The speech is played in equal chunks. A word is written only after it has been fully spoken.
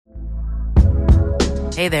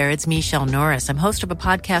Hey there, it's Michelle Norris. I'm host of a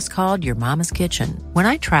podcast called Your Mama's Kitchen. When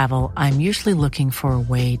I travel, I'm usually looking for a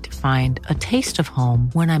way to find a taste of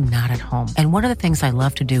home when I'm not at home. And one of the things I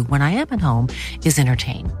love to do when I am at home is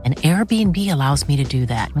entertain. And Airbnb allows me to do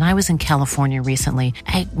that. When I was in California recently,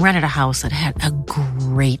 I rented a house that had a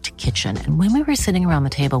great kitchen. And when we were sitting around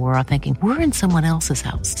the table, we were all thinking, we're in someone else's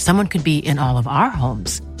house. Someone could be in all of our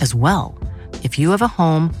homes as well. If you have a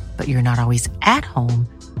home, but you're not always at home,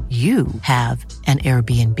 you have an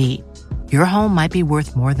Airbnb. Your home might be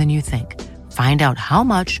worth more than you think. Find out how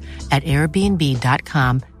much at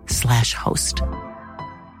airbnb.com/host.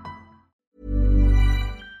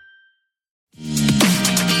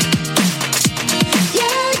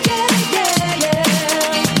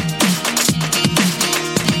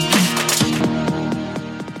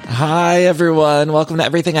 Hi, everyone. Welcome to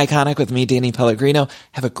Everything Iconic with me, Danny Pellegrino.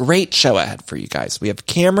 Have a great show ahead for you guys. We have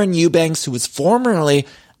Cameron Eubanks, who was formerly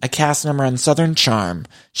a cast member on Southern Charm.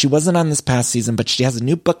 She wasn't on this past season, but she has a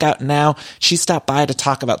new book out now. She stopped by to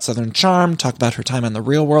talk about Southern Charm, talk about her time on The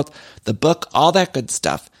Real World, the book, all that good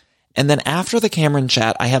stuff. And then after the Cameron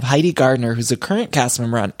chat, I have Heidi Gardner, who's a current cast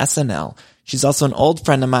member on SNL. She's also an old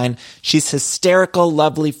friend of mine. She's hysterical,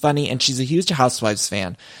 lovely, funny, and she's a huge Housewives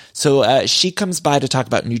fan. So she comes by to talk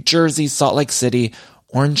about New Jersey, Salt Lake City,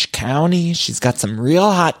 Orange County. She's got some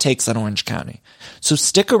real hot takes on Orange County. So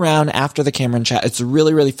stick around after the Cameron chat. It's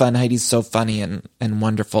really, really fun. Heidi's so funny and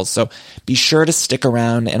wonderful. So be sure to stick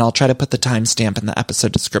around, and I'll try to put the timestamp in the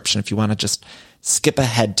episode description if you want to just skip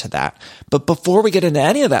ahead to that. But before we get into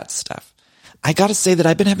any of that stuff, I got to say that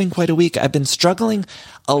I've been having quite a week. I've been struggling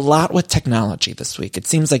a lot with technology this week. It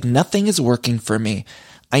seems like nothing is working for me.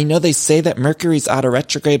 I know they say that Mercury's out of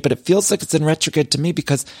retrograde, but it feels like it's in retrograde to me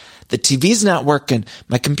because the TV's not working,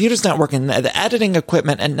 my computer's not working, the editing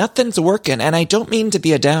equipment, and nothing's working. And I don't mean to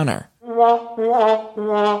be a downer.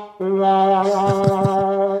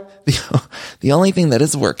 The only thing that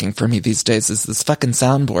is working for me these days is this fucking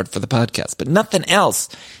soundboard for the podcast, but nothing else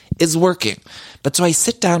is working. But so I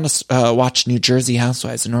sit down to watch New Jersey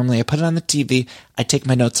Housewives, and normally I put it on the TV, I take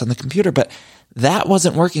my notes on the computer, but that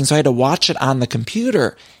wasn't working, so I had to watch it on the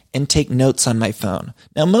computer and take notes on my phone.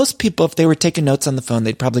 Now, most people, if they were taking notes on the phone,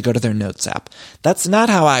 they'd probably go to their notes app. That's not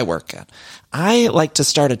how I work it. I like to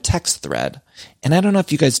start a text thread, and I don't know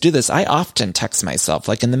if you guys do this. I often text myself,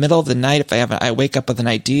 like in the middle of the night, if I wake up with an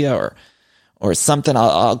idea or something,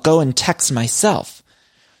 I'll go and text myself.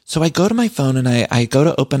 So I go to my phone and I go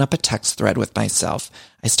to open up a text thread with myself.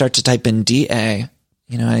 I start to type in DA.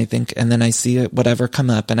 I think, and then I see whatever come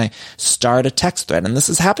up and I start a text thread. And this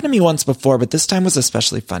has happened to me once before, but this time was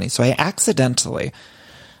especially funny. So I accidentally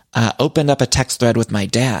opened up a text thread with my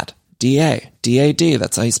dad. D-A, D-A-D.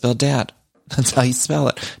 That's how you spell dad. That's how you spell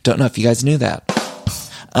it. Don't know if you guys knew that.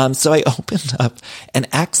 So I opened up and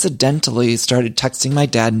accidentally started texting my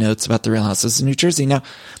dad notes about the Real Housewives of New Jersey. Now,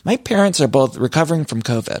 my parents are both recovering from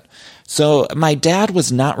COVID. So my dad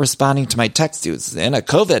was not responding to my text. He was in a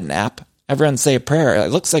COVID nap. Everyone say a prayer.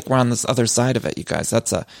 It looks like we're on this other side of it, you guys.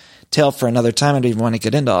 That's a tale for another time. I don't even want to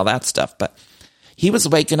get into all that stuff. But he was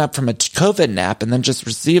waking up from a COVID nap and then just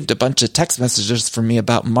received a bunch of text messages from me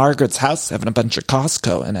about Margaret's house having a bunch of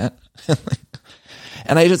Costco in it.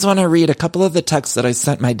 And I just want to read a couple of the texts that I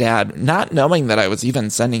sent my dad, not knowing that I was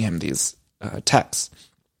even sending him these texts.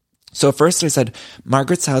 So first I said,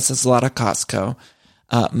 Margaret's house has a lot of Costco.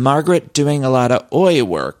 Margaret doing a lot of oi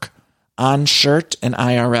work on shirt and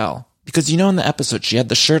IRL. Because in the episode, she had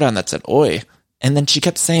the shirt on that said oi. And then she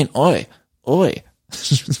kept saying oi, oi.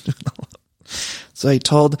 So I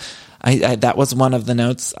told, that was one of the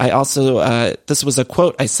notes. I also, this was a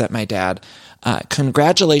quote I sent my dad.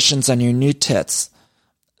 Congratulations on your new tits.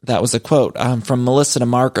 That was a quote from Melissa to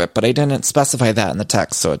Margaret, but I didn't specify that in the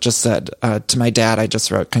text. So it just said, to my dad, I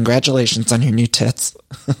just wrote, congratulations on your new tits.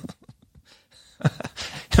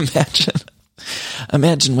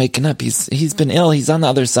 Imagine waking up. He's been ill. He's on the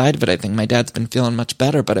other side of it. I think my dad's been feeling much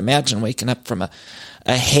better, but imagine waking up from a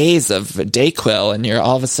haze of Dayquil and you're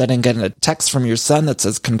all of a sudden getting a text from your son that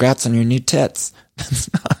says, congrats on your new tits. That's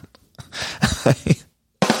not...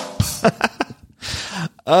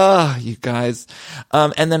 Oh, you guys.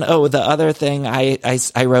 And then, the other thing I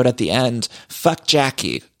wrote at the end, fuck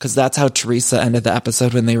Jackie, because that's how Teresa ended the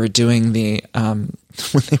episode when they were doing the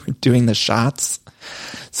shots.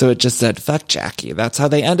 So it just said, fuck Jackie. That's how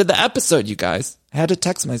they ended the episode, you guys. I had to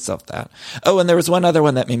text myself that. Oh, and there was one other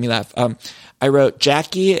one that made me laugh. I wrote,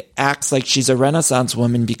 Jackie acts like she's a Renaissance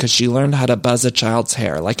woman because she learned how to buzz a child's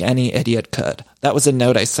hair like any idiot could. That was a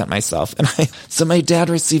note I sent myself. So my dad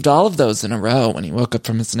received all of those in a row when he woke up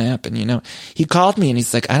from his nap. And, he called me and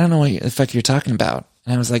he's like, I don't know what the fuck you're talking about.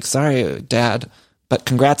 And I was like, sorry, Dad, But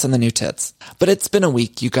congrats on the new tits. But it's been a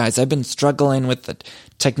week, you guys. I've been struggling with the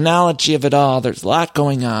technology of it all. There's a lot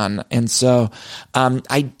going on. And so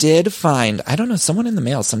I did find, I don't know, someone in the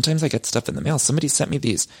mail. Sometimes I get stuff in the mail. Somebody sent me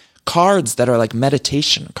these cards that are like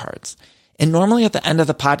meditation cards. And normally at the end of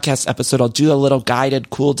the podcast episode, I'll do a little guided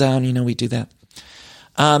cool down. You know, we do that.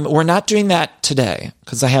 We're not doing that today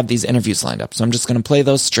because I have these interviews lined up. So I'm just going to play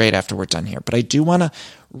those straight after we're done here. But I do want to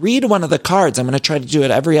read one of the cards. I'm going to try to do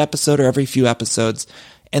it every episode or every few episodes.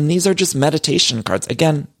 And these are just meditation cards.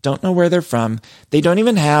 Again, don't know where they're from. They don't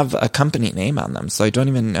even have a company name on them. So I don't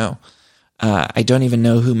even know. I don't even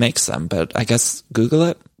know who makes them, but I guess Google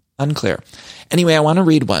it. Unclear. Anyway, I want to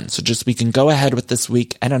read one. So just we can go ahead with this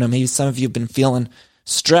week. I don't know. Maybe some of you have been feeling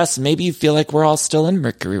stressed. Maybe you feel like we're all still in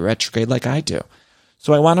Mercury retrograde like I do.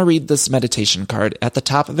 So I want to read this meditation card. At the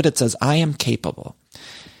top of it, it says, I am capable.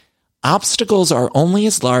 Obstacles are only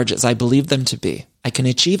as large as I believe them to be. I can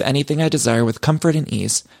achieve anything I desire with comfort and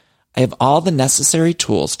ease. I have all the necessary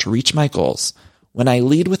tools to reach my goals. When I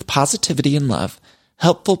lead with positivity and love,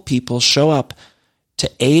 helpful people show up to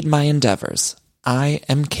aid my endeavors. I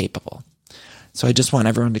am capable. So I just want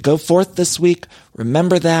everyone to go forth this week.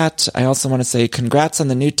 Remember that. I also want to say congrats on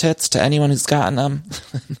the new tits to anyone who's gotten them.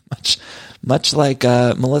 Much like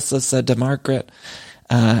Melissa said to Margaret.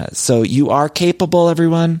 So you are capable,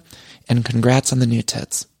 everyone, and congrats on the new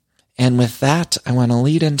tits. And with that, I want to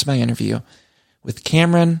lead into my interview with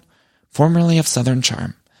Cameron, formerly of Southern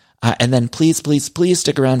Charm. And then please, please, please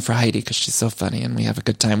stick around for Heidi because she's so funny and we have a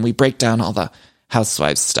good time. We break down all the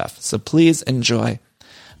housewives stuff. So please enjoy.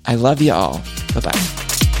 I love you all. Bye-bye.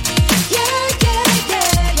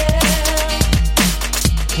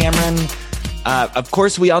 Cameron, of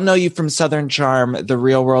course, we all know you from Southern Charm, The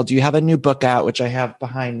Real World. You have a new book out, which I have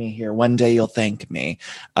behind me here. One Day You'll Thank Me.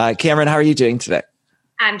 Cameron, how are you doing today?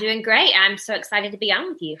 I'm doing great. I'm so excited to be on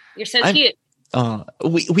with you. You're so cute.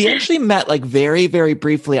 We actually met like very, very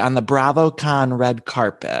briefly on the BravoCon red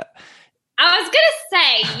carpet. I was gonna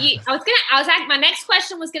say, my next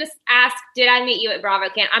question was gonna ask, did I meet you at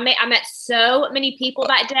BravoCon? I met so many people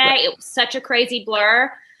that day. It was such a crazy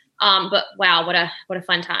blur. But wow, what a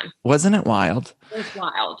fun time. Wasn't it wild? It was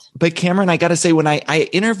wild. But Cameron, I got to say, when I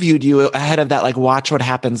interviewed you ahead of that, like Watch What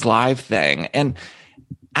Happens Live thing, and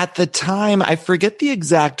at the time, I forget the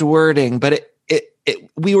exact wording, but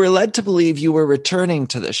we were led to believe you were returning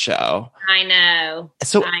to the show. I know.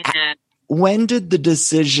 So when did the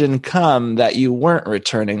decision come that you weren't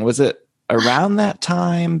returning? Was it around that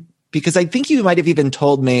time? Because I think you might have even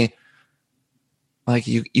told me, like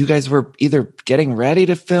you guys were either getting ready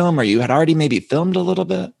to film or you had already maybe filmed a little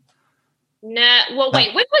bit. No, well,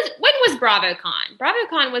 wait. When was BravoCon?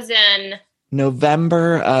 BravoCon was in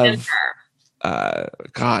November of.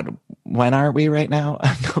 God, when are we right now?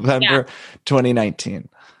 November 2019.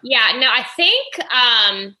 Yeah, no, I think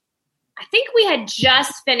we had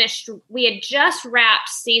just finished. We had just wrapped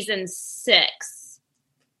season 6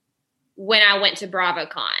 when I went to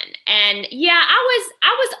BravoCon, and yeah, I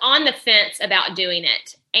was on the fence about doing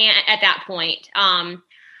it. And at that point,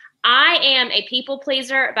 I am a people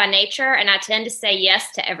pleaser by nature, and I tend to say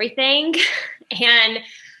yes to everything, and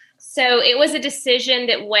so it was a decision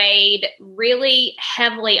that weighed really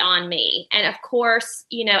heavily on me. And of course,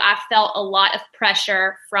 you know, I felt a lot of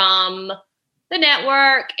pressure from the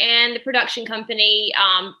network and the production company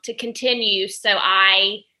to continue. So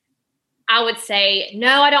I would say,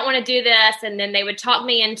 no, I don't want to do this. And then they would talk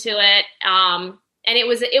me into it. And it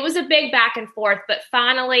was a big back and forth. But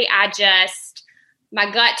finally, my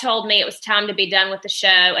gut told me it was time to be done with the show.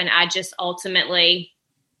 And I just ultimately...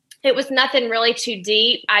 It was nothing really too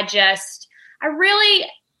deep. The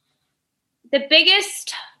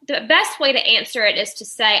best way to answer it is to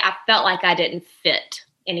say I felt like I didn't fit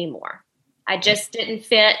anymore. I just didn't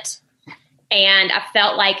fit. And I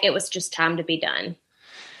felt like it was just time to be done.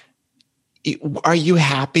 Are you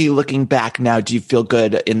happy looking back now? Do you feel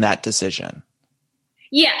good in that decision?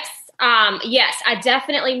 Yes. Yes, I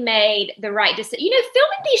definitely made the right decision. You know,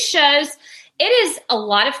 filming these shows, it is a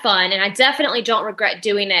lot of fun, and I definitely don't regret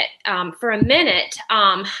doing it for a minute.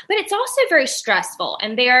 But it's also very stressful,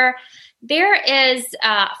 and there is,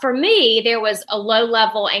 for me, there was a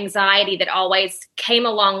low-level anxiety that always came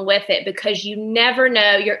along with it because you never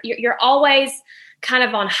know. You're always kind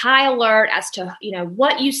of on high alert as to, you know,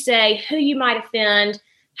 what you say, who you might offend,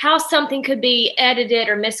 how something could be edited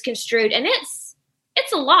or misconstrued, and it's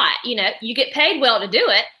a lot. You know, you get paid well to do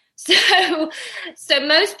it. So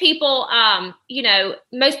most people,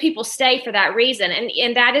 most people stay for that reason.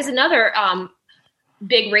 And that is another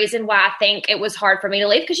big reason why I think it was hard for me to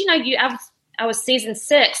leave. Because, you know, I was season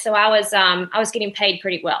 6, so I was getting paid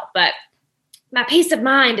pretty well. But my peace of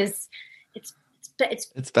mind it's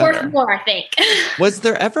it's better. worth more, I think. Was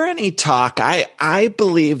there ever any talk? I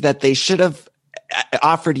believe that they should have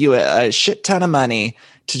offered you a shit ton of money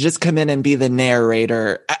to just come in and be the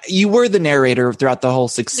narrator. You were the narrator throughout the whole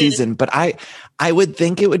 6th season, but I would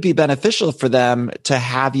think it would be beneficial for them to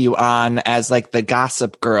have you on as like the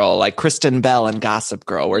Gossip Girl, like Kristen Bell in Gossip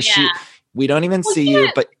Girl, where we don't even see you,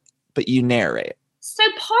 but you narrate. So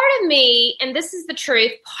part of me, and this is the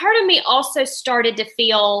truth, part of me also started to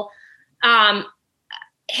feel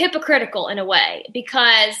hypocritical in a way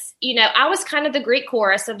because, I was kind of the Greek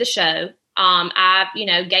chorus of the show. I,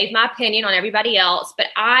 gave my opinion on everybody else, but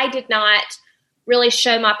I did not really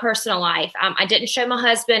show my personal life. I didn't show my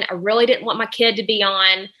husband. I really didn't want my kid to be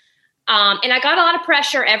on. And I got a lot of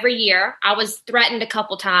pressure every year. I was threatened a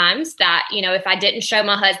couple times that, if I didn't show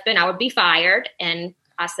my husband, I would be fired. And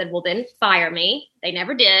I said, well, then fire me. They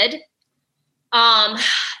never did.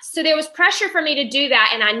 So there was pressure for me to do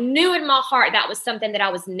that. And I knew in my heart that was something that I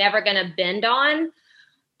was never going to bend on.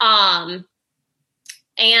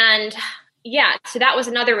 So that was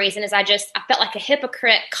another reason is I felt like a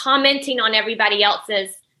hypocrite commenting on everybody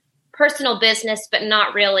else's personal business, but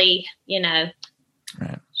not really, right.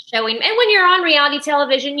 Showing. And when you're on reality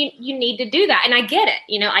television, you need to do that. And I get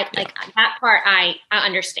it. Like that part, I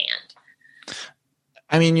understand.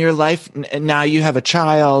 I mean, your life now, you have a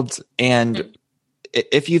child, and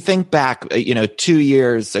if you think back, 2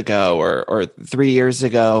 years ago or 3 years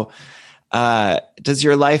ago, does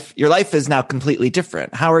your life is now completely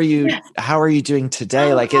different. How are you doing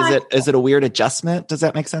today? Is it a weird adjustment? Does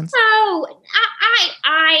that make sense? No,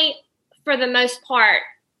 I for the most part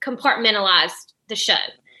compartmentalized the show.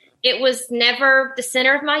 It was never the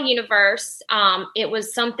center of my universe. It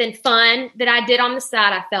was something fun that I did on the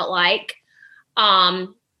side, I felt like.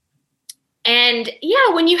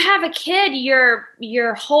 When you have a kid,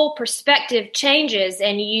 your whole perspective changes,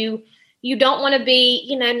 and you don't want to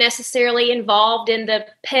be, necessarily involved in the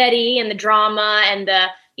petty and the drama and the,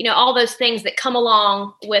 all those things that come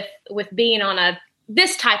along with being on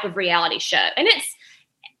this type of reality show. And it's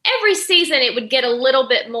every season it would get a little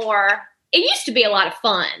bit more. It used to be a lot of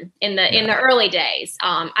fun in the early days.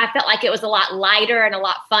 I felt like it was a lot lighter and a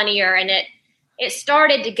lot funnier, and it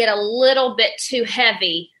started to get a little bit too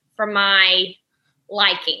heavy for my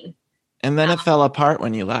liking. And then it fell apart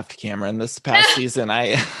when you left, Cameron, this past season.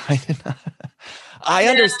 I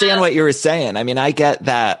understand what you were saying. I mean, I get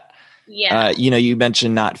that. Yeah. You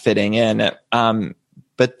mentioned not fitting in.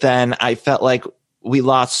 But then I felt like we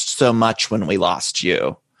lost so much when we lost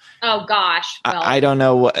you. Oh gosh. Well, I don't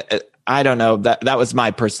know. I don't know. That was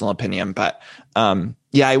my personal opinion, but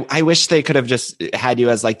I wish they could have just had you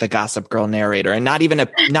as like the Gossip Girl narrator and not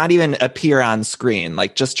even appear on screen,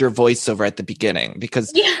 like just your voiceover at the beginning,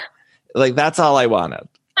 because like that's all I wanted.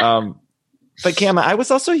 But Cam, I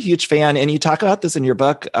was also a huge fan, and you talk about this in your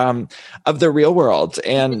book, of The Real World,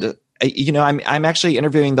 and I'm actually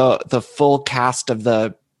interviewing the full cast of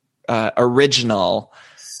the original.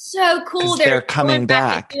 So cool! They're coming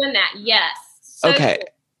back. Doing that, yes. Okay. Cool.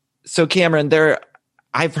 So Cameron,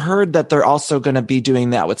 I've heard that they're also going to be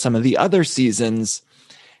doing that with some of the other seasons.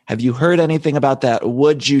 Have you heard anything about that?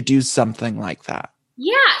 Would you do something like that?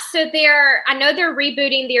 Yeah. So I know they're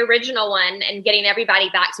rebooting the original one and getting everybody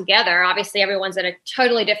back together. Obviously everyone's at a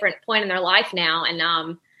totally different point in their life now. And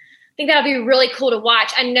I think that'll be really cool to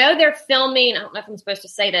watch. I know they're filming, I don't know if I'm supposed to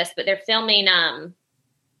say this, but they're filming a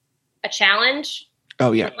challenge.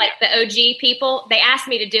 Oh yeah. Like the OG people. They asked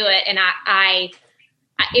me to do it, and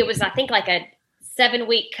it was, I think, like a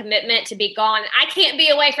 7-week commitment to be gone. I can't be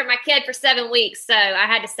away from my kid for 7 weeks, so I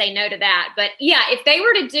had to say no to that. But yeah, if they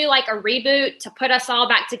were to do like a reboot to put us all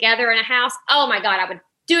back together in a house, oh my God, I would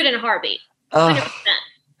do it in a heartbeat. 100%.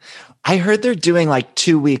 I heard they're doing like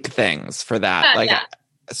 2-week things for that.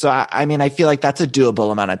 So I mean, I feel like that's a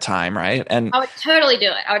doable amount of time, right? And I would totally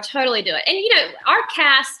do it. And our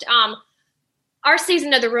cast, our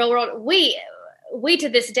season of The Real World, we to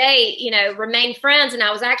this day, remain friends. And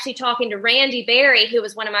I was actually talking to Randy Berry, who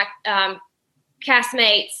was one of my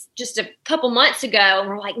castmates, just a couple months ago. And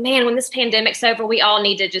we're like, man, when this pandemic's over, we all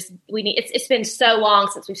need to it's been so long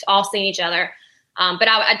since we've all seen each other. But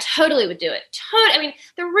I totally would do it. I mean,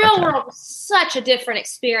 The Real World was such a different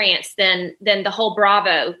experience than the whole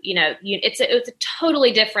Bravo. It's a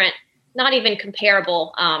totally different, not even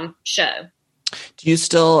comparable show. Do you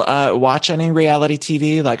still watch any reality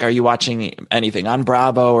TV? Like, are you watching anything on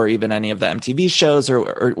Bravo or even any of the MTV shows,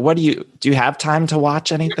 or what do you have time to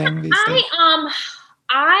watch anything these days?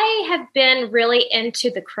 I have been really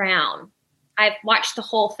into The Crown. I've watched the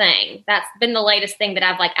whole thing. That's been the latest thing that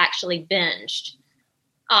I've like actually binged.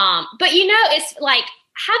 But it's like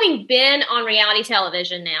having been on reality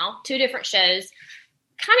television now, 2 different shows,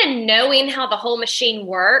 kind of knowing how the whole machine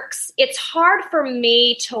works, it's hard for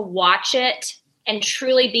me to watch it and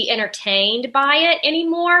truly be entertained by it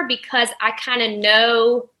anymore, because I kind of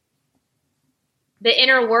know the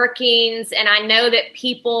inner workings, and I know that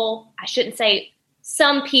people, I shouldn't say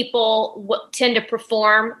some people tend to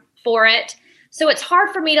perform for it. So it's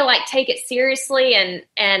hard for me to like take it seriously,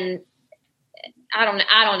 and I don't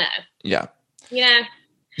know. Yeah. I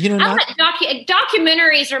like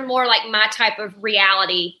documentaries are more like my type of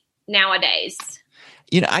reality nowadays.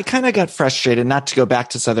 I kind of got frustrated, not to go back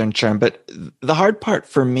to Southern Charm, but the hard part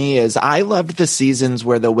for me is I loved the seasons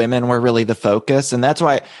where the women were really the focus. And that's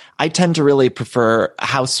why I tend to really prefer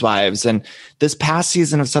Housewives. And this past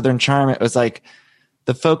season of Southern Charm, it was like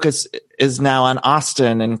the focus is now on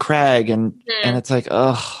Austin and Craig. And it's like,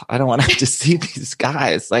 oh, I don't want to have to see these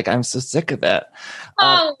guys. Like, I'm so sick of it.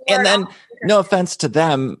 And then no offense to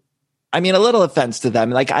them. I mean, a little offense to them.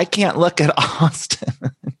 Like, I can't look at Austin.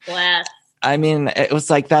 Bless. I mean, it was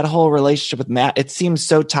like that whole relationship with Matt. It seems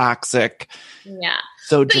so toxic. Yeah.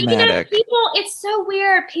 So dramatic. It's so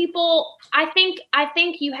weird. People, I think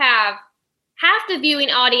you have half the viewing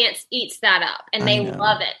audience eats that up, and they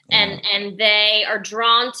love it. Yeah. And they are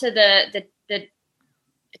drawn to the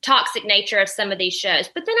toxic nature of some of these shows.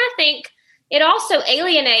 But then I think it also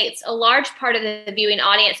alienates a large part of the viewing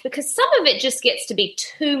audience, because some of it just gets to be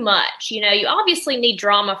too much. You obviously need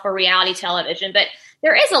drama for reality television, but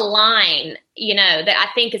there is a line, that I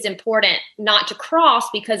think is important not to cross,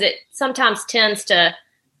 because it sometimes tends to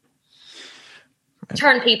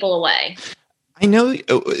turn people away. I know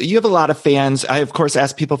you have a lot of fans. I, of course,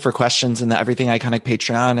 ask people for questions in the Everything Iconic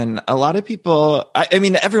Patreon. And a lot of people, I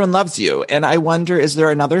mean, everyone loves you. And I wonder, is there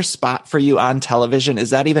another spot for you on television? Is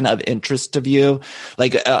that even of interest of you?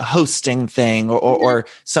 Like a hosting thing or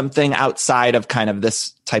something outside of kind of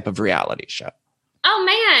this type of reality show? Oh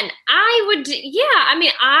man, I would. Yeah. I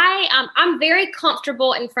mean, I'm very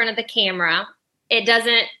comfortable in front of the camera.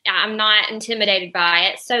 I'm not intimidated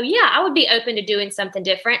by it. So yeah, I would be open to doing something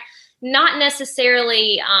different. Not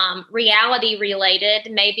necessarily reality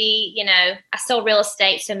related. Maybe, I sell real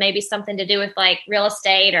estate, so maybe something to do with like real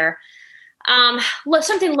estate or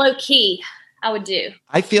something low key I would do.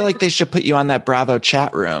 I feel like they should put you on that Bravo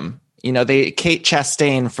chat room. Kate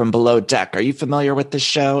Chastain from Below Deck. Are you familiar with this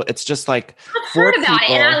show? It's just like I've heard about it,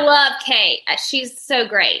 and I love Kate. She's so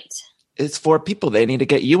great. It's 4 people. They need to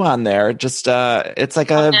get you on there. Just it's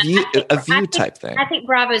like a view type thing. I think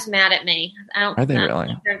Bravo's mad at me. Are they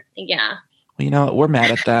really? Yeah. Well, we're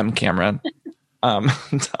mad at them, Cameron.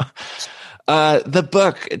 The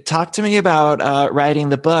book. Talk to me about writing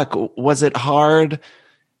the book. Was it hard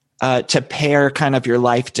to pare kind of your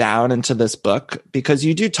life down into this book? Because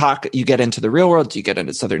you do you get into the real world, you get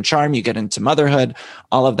into Southern Charm, you get into motherhood,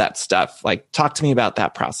 all of that stuff. Like, talk to me about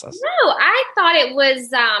that process. No, I thought it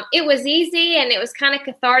was easy, and it was kind of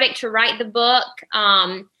cathartic to write the book.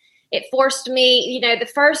 It forced me, the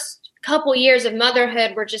first couple years of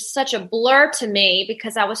motherhood were just such a blur to me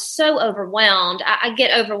because I was so overwhelmed. I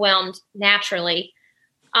get overwhelmed naturally.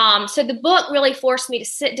 So the book really forced me to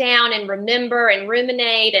sit down and remember and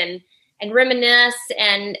ruminate and reminisce.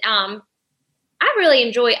 And I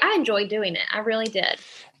enjoyed doing it. I really did.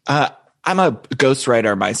 I'm a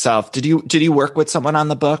ghostwriter myself. Did you work with someone on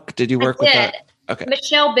the book? Did you work with that? Okay.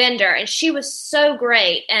 Michelle Bender, and she was so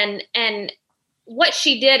great. And what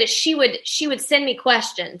she did is she would send me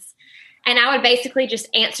questions, and I would basically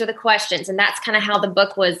just answer the questions. And that's kind of how the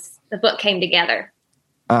book came together.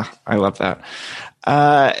 I love that.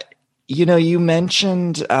 You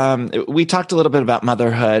mentioned, we talked a little bit about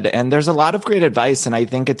motherhood, and there's a lot of great advice. And I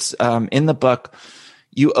think it's in the book,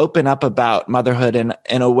 you open up about motherhood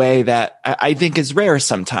in a way that I think is rare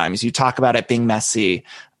sometimes. You talk about it being messy.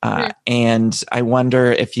 And I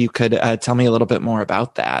wonder if you could tell me a little bit more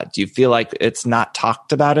about that. Do you feel like it's not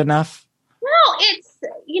talked about enough? Well, it's,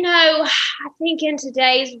 I think in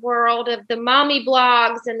today's world of the mommy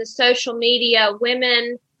blogs and the social media,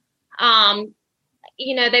 women,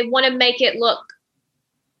 they want to make it look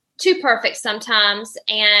too perfect sometimes.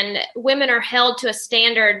 And women are held to a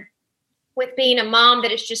standard with being a mom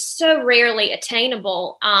that is just so rarely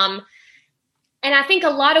attainable. And I think a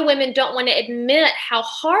lot of women don't want to admit how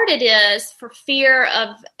hard it is for fear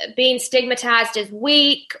of being stigmatized as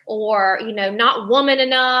weak or, not woman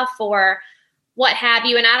enough or what have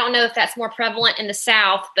you. And I don't know if that's more prevalent in the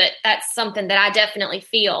South, but that's something that I definitely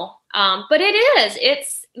feel. But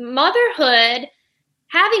it's motherhood.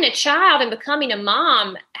 Having a child and becoming a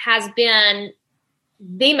mom has been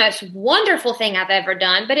the most wonderful thing I've ever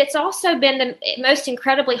done, but it's also been the most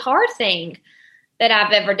incredibly hard thing that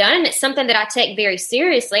I've ever done. And it's something that I take very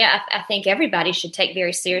seriously. I think everybody should take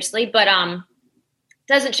very seriously, but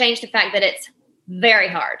doesn't change the fact that it's very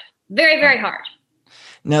hard. Very, very hard.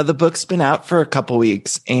 Now, the book's been out for a couple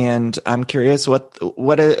weeks, and I'm curious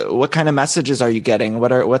what kind of messages are you getting?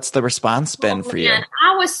 What's the response been for you?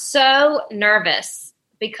 I was so nervous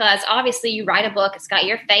because obviously you write a book, it's got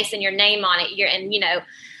your face and your name on it. And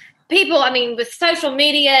people, I mean, with social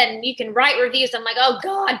media and you can write reviews, I'm like, oh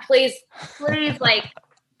God, please, like,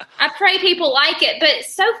 I pray people like it. But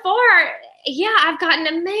so far, yeah, I've gotten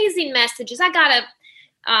amazing messages. I got a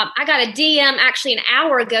DM actually an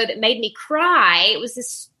hour ago that made me cry. It was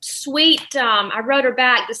this sweet, I wrote her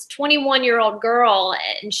back, this 21-year-old girl,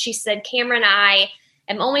 and she said, Cameron, I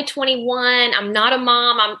am only 21. I'm not a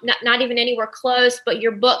mom. I'm not even anywhere close, but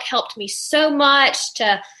your book helped me so much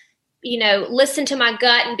to, listen to my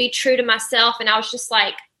gut and be true to myself. And I was just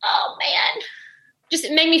like, oh man,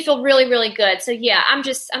 it made me feel really, really good. So yeah, I'm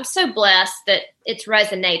so blessed that it's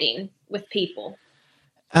resonating with people.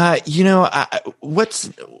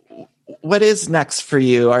 What is next for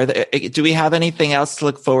you? Do we have anything else to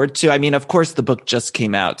look forward to? I mean, of course, the book just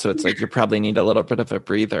came out, so it's like you probably need a little bit of a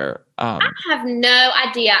breather. I have no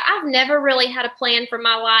idea. I've never really had a plan for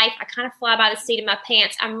my life. I kind of fly by the seat of my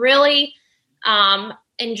pants. I'm really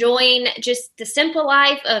enjoying just the simple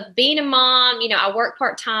life of being a mom. I work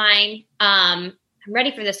part-time. I'm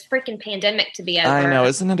ready for this freaking pandemic to be over. I know,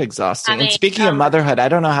 isn't it exhausting? And speaking of motherhood, I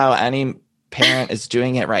don't know how any parent is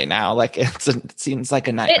doing it right now. Like it seems like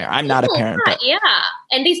a nightmare. I'm not a parent. But. Yeah.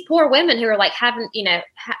 And these poor women who are like having,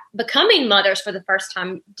 becoming mothers for the first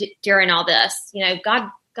time during all this,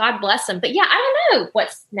 God bless them. But yeah, I don't know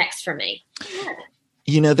what's next for me.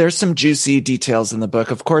 Yeah. There's some juicy details in the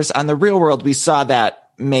book. Of course, on The Real World, we saw that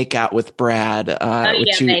make out with Brad,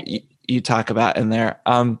 which you talk about in there.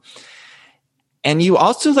 And you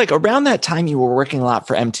also, like, around that time, you were working a lot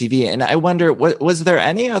for MTV. And I wonder, was there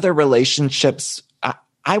any other relationships?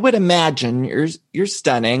 I would imagine you're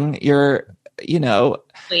stunning.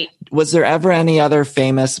 Sweet. Was there ever any other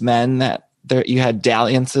famous men that you had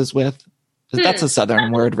dalliances with? That's a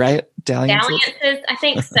Southern word, right? Dalliances, I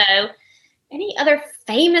think so. Any other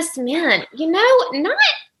famous men? Not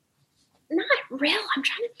real. I'm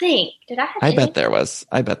trying to think. Did I have I bet there was.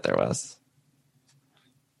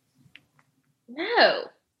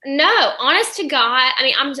 No, honest to God. I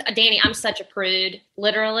mean, Danny, I'm such a prude,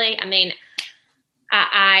 literally. I mean,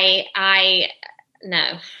 I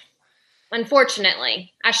no,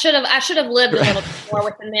 unfortunately I should have lived a little bit more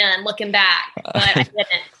with the men looking back, but I didn't.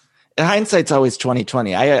 Hindsight's always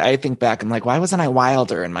 20/20. I think back, I'm like, why wasn't I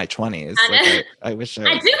wilder in my 20s? I wish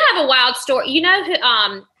I do have a wild story.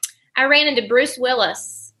 I ran into Bruce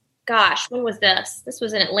Willis. Gosh, when was this? This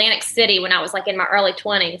was in Atlantic City when I was like in my early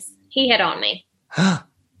 20s. He hit on me.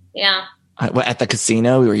 Yeah. At the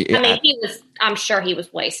casino? He was. I'm sure he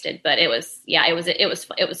was wasted, but it was. Yeah, it was.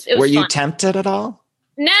 Were you fun. tempted at all?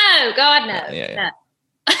 No, God, no. Yeah.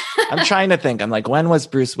 No. I'm trying to think. I'm like, when was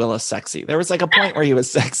Bruce Willis sexy? There was like a point where he was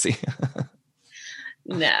sexy.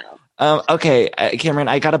 No. Okay, Cameron,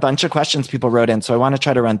 I got a bunch of questions people wrote in, so I want to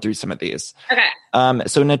try to run through some of these. Okay.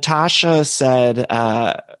 So Natasha said,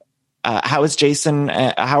 how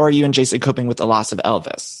are you and Jason coping with the loss of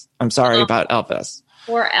Elvis? I'm sorry about Elvis.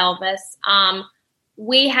 Poor Elvis.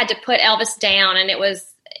 We had to put Elvis down, and it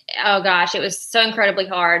was, oh gosh, it was so incredibly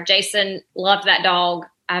hard. Jason loved that dog.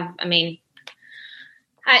 In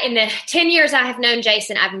the 10 years I have known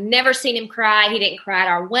Jason, I've never seen him cry. He didn't cry at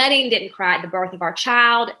our wedding, didn't cry at the birth of our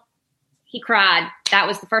child. He cried. That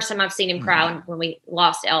was the first time I've seen him cry when we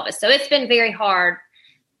lost Elvis. So it's been very hard,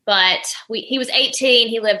 but he was 18.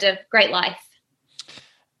 He lived a great life.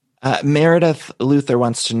 Meredith Luther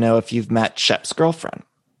wants to know if you've met Shep's girlfriend.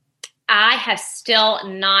 I have still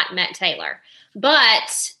not met Taylor,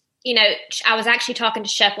 but I was actually talking to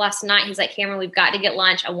Shep last night. He's like, Cameron, we've got to get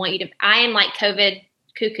lunch. I am like COVID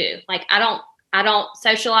cuckoo. Like I don't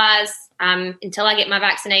socialize. Until I get my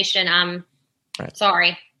vaccination, I'm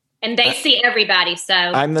sorry. And they see everybody. So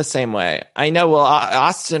I'm the same way. I know. Well,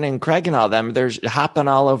 Austin and Craig and all them, they're hopping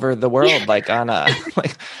all over the world, like on a,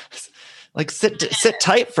 like sit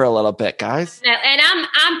tight for a little bit, guys. No, and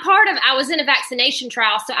I'm part of, I was in a vaccination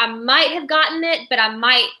trial, so I might have gotten it, but I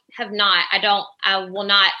might have not. I will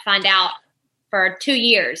not find out for 2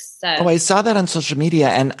 years. So I saw that on social media,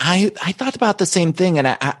 and I thought about the same thing,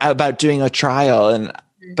 and about doing a trial,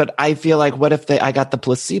 but I feel like, what if I got the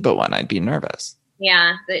placebo one? I'd be nervous.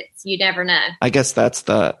 Yeah, you never know. I guess that's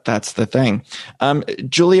the thing.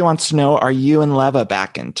 Julia wants to know, are you and Leva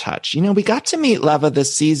back in touch? We got to meet Leva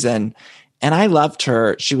this season, and I loved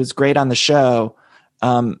her. She was great on the show.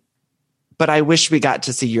 But I wish we got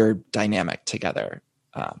to see your dynamic together.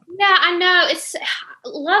 Yeah, I know. It's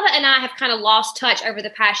Lova and I have kind of lost touch over the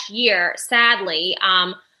past year, sadly.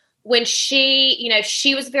 When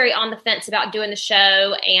she was very on the fence about doing the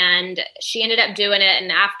show, and she ended up doing it.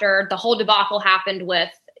 And after the whole debacle happened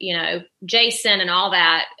with, Jason and all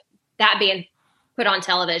that being put on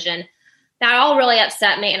television, that all really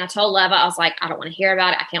upset me. And I told Leva, I was like, I don't want to hear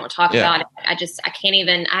about it. I can't want to talk about it. I can't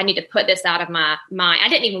even, I need to put this out of my mind. I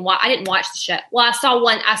didn't watch the show. Well, I saw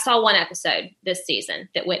one episode this season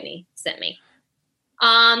that Whitney sent me.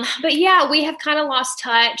 But yeah, we have kind of lost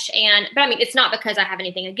touch, but I mean, it's not because I have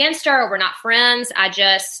anything against her or we're not friends. I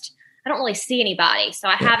don't really see anybody. So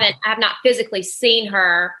I have not physically seen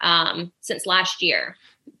her, since last year.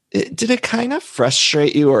 Did it kind of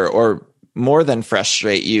frustrate you or more than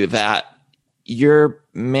frustrate you that your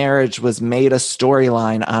marriage was made a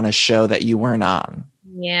storyline on a show that you weren't on?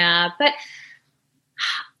 Yeah, but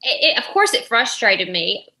of course it frustrated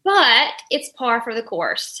me, but it's par for the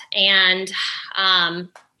course. And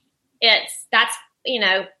that's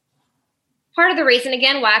part of the reason,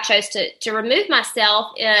 again, why I chose to remove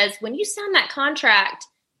myself is when you sign that contract,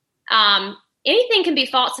 anything can be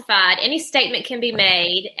falsified, any statement can be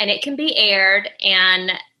made, and it can be aired,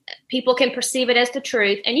 and people can perceive it as the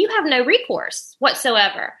truth, and you have no recourse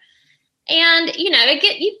whatsoever. And you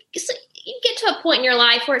get to a point in your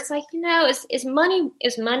life where it's like, is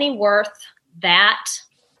money worth that?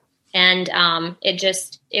 And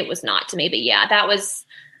it was not to me. But yeah, that was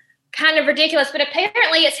kind of ridiculous. But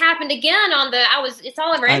apparently it's happened again it's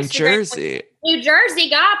all over Instagram. Jersey. New Jersey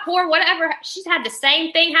guy, poor whatever. She's had the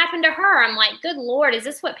same thing happen to her. I'm like, good Lord, is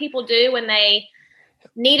this what people do when they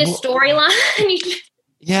need a storyline?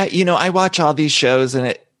 Yeah, I watch all these shows,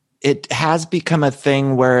 and it has become a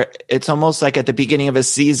thing where it's almost like at the beginning of a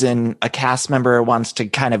season, a cast member wants to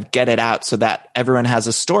kind of get it out so that everyone has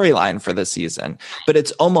a storyline for the season. But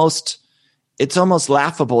it's almost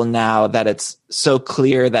laughable now that it's so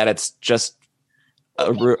clear that it's just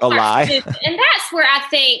a lie. And that's where I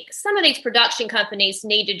think some of these production companies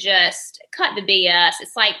need to just cut the BS.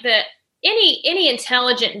 It's like any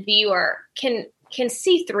intelligent viewer can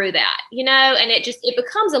see through that, and it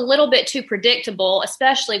becomes a little bit too predictable,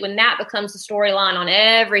 especially when that becomes the storyline on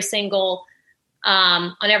every single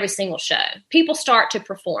show. People start to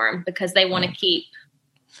perform because they want to keep.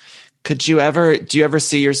 Do you ever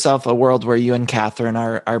see yourself a world where you and Catherine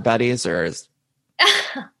are buddies, or is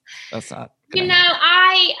that's not?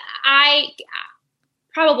 I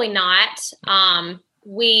probably not.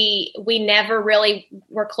 We never really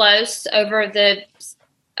were close over the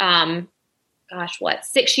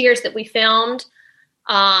 6 years that we filmed.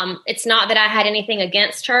 It's not that I had anything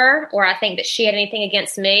against her or I think that she had anything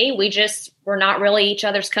against me. We just were not really each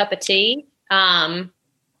other's cup of tea.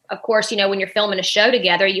 Of course, when you're filming a show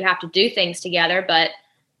together, you have to do things together, but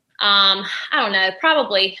I don't know,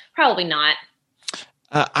 probably not.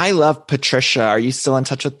 I love Patricia. Are you still in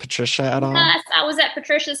touch with Patricia at all? Yes, I was at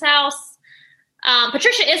Patricia's house.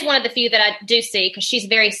 Patricia is one of the few that I do see because she's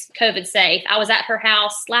very COVID safe. I was at her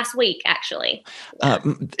house last week, actually.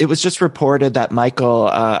 It was just reported that Michael,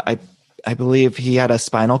 I believe he had a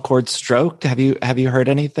spinal cord stroke. Have you heard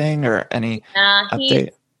anything or any update?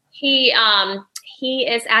 He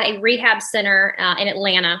is at a rehab center in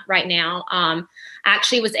Atlanta right now. I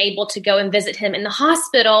actually was able to go and visit him in the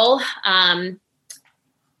hospital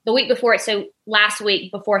the week before it. So last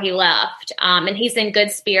week before he left, and he's in good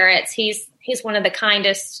spirits. He's one of the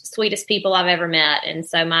kindest, sweetest people I've ever met. And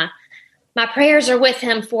so my prayers are with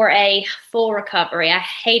him for a full recovery. I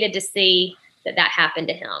hated to see that happened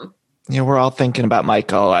to him. Yeah, we're all thinking about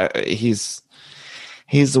Michael. He's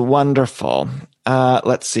wonderful.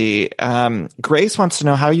 Let's see. Grace wants to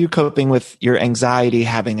know, how are you coping with your anxiety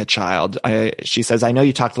having a child? She says, I know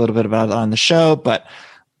you talked a little bit about it on the show, but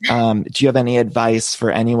do you have any advice for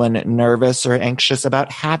anyone nervous or anxious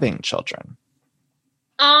about having children?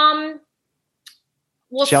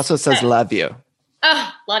 Well, she also says, love you.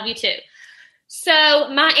 Oh, love you too. So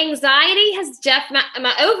my anxiety has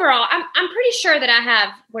my overall, I'm pretty sure that I have,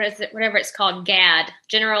 whatever it's called, GAD,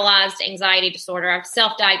 generalized anxiety disorder. I've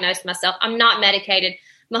self-diagnosed myself. I'm not medicated.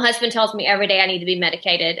 My husband tells me every day I need to be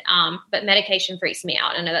medicated. But medication freaks me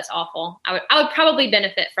out. I know that's awful. I would probably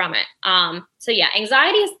benefit from it. So yeah,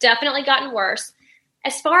 anxiety has definitely gotten worse.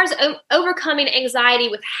 As far as overcoming anxiety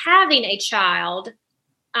with having a child,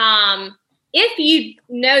 if you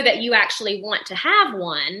know that you actually want to have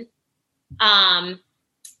one,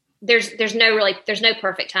 there's no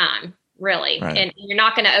perfect time, really. Right. And you're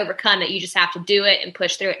not going to overcome it. You just have to do it and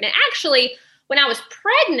push through it. And actually, when I was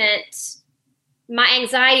pregnant, my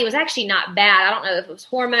anxiety was actually not bad. I don't know if it was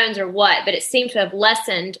hormones or what, but it seemed to have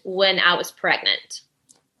lessened when I was pregnant.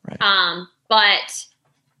 Right. But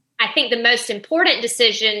I think the most important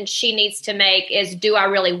decision she needs to make is, do I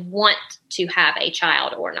really want to have a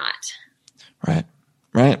child or not? Right.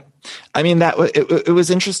 Right. I mean, it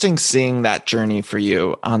was interesting seeing that journey for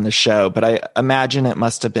you on the show, but I imagine it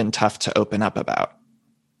must have been tough to open up about.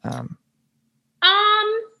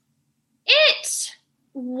 It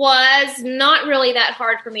was not really that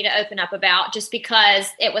hard for me to open up about, just because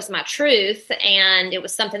it was my truth and it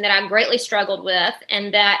was something that I greatly struggled with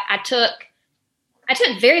and that I took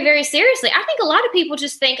very, very seriously. I think a lot of people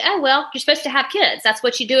just think, oh, well, you're supposed to have kids. That's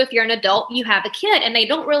what you do if you're an adult, you have a kid. And they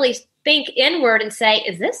don't really think inward and say,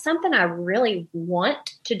 is this something I really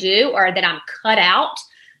want to do or that I'm cut out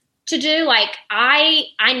to do? Like, I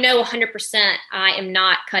know 100% I am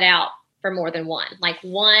not cut out for more than one. Like,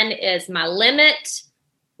 one is my limit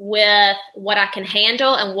with what I can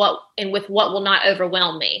handle and with what will not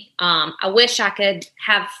overwhelm me. I wish I could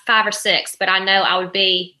have 5 or 6, but I know I would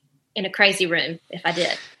be in a crazy room if I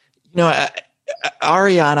did. You know,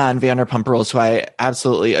 Ariana on Vanderpump Rules, who I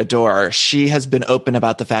absolutely adore, she has been open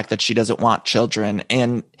about the fact that she doesn't want children.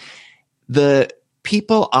 And the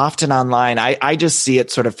people often online, I just see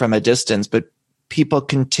it sort of from a distance, but people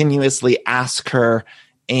continuously ask her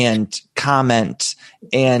and comment.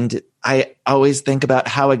 And I always think about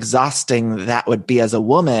how exhausting that would be as a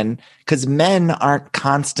woman, because men aren't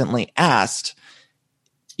constantly asked,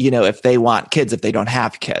 you know, if they want kids, if they don't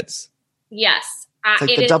have kids. Yes. It's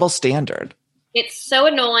like the double standard. It's so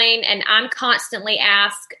annoying. And I'm constantly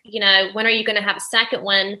asked, you know, when are you going to have a second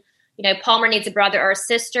one? You know, Palmer needs a brother or a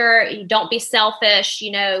sister. You don't be selfish.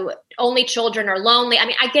 You know, only children are lonely. I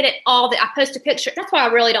mean, I get it all. I post a picture. That's why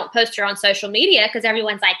I really don't post her on social media, because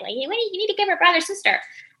everyone's like, well, you need to give her brother or sister.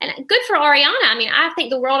 And good for Ariana. I mean, I think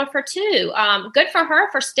the world of her too. Good for her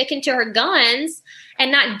for sticking to her guns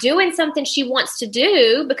and not doing something she wants to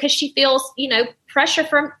do because she feels, you know, pressure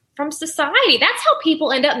from society. That's how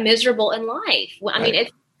people end up miserable in life. I mean,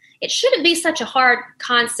 it shouldn't be such a hard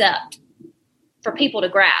concept for people to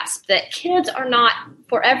grasp that kids are not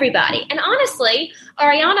for everybody. And honestly,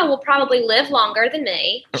 Ariana will probably live longer than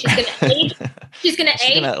me. She's going to age. She's going to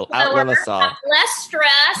age slower, have less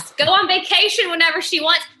stress, go on vacation whenever she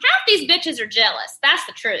wants. Half these bitches are jealous. That's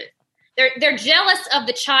the truth. They're jealous of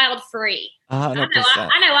the child free. 100%.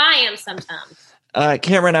 I know I am sometimes.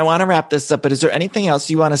 Cameron, I want to wrap this up, but is there anything else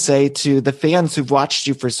you want to say to the fans who've watched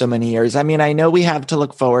you for so many years? I mean, I know we have to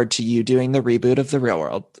look forward to you doing the reboot of The Real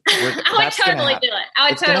World. I would totally do it. I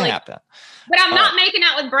would totally happen. But I'm not making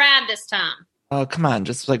out with Brad this time. Oh, come on.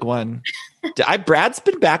 Just like one. Brad's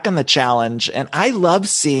been back on The Challenge, and I love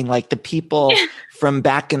seeing like the people from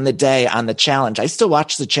back in the day on The Challenge. I still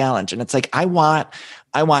watch The Challenge, and it's like, I want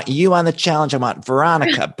you on The Challenge. I want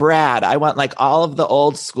Veronica, Brad. I want like all of the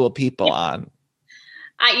old school people on.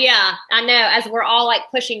 Yeah, I know. As we're all like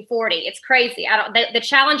pushing 40, it's crazy. The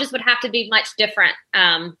challenges would have to be much different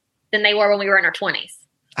than they were when we were in our 20s.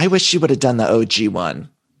 I wish you would have done the OG one,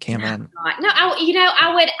 Cameron. No,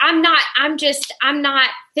 I would. I'm not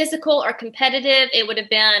physical or competitive. It would have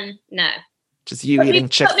been no. Just you eating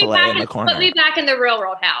Chick-fil-A in the corner. Put me back in the Real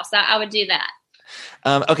World house. I would do that.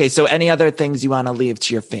 Okay, so any other things you want to leave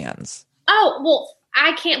to your fans? Oh, well,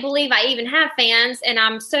 I can't believe I even have fans, and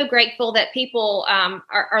I'm so grateful that people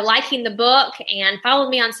are liking the book and follow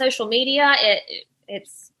me on social media.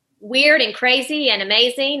 It's weird and crazy and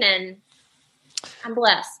amazing, and I'm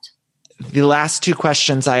blessed. The last 2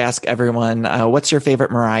 questions I ask everyone, what's your favorite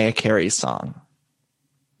Mariah Carey song?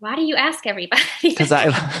 Why do you ask everybody? Because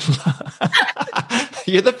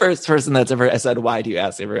you're the first person that's ever said, why do you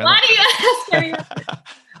ask everyone? Why do you ask everyone?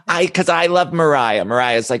 Because I love Mariah.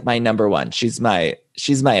 Mariah's like my number one. She's my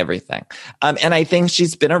everything. And I think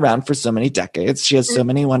she's been around for so many decades. She has so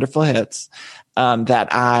many wonderful hits that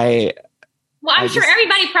I'm sure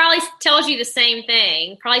everybody probably tells you the same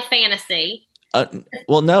thing. Probably Fantasy.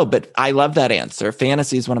 Well, no, but I love that answer.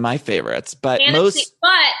 Fantasy is one of my favorites. But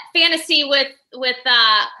Fantasy with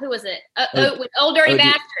who was it? With Old Dirty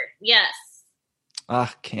Bastard. Yes.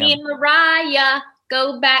 Cam. Me and Mariah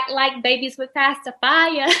go back like babies with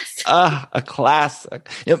pacifiers. A classic.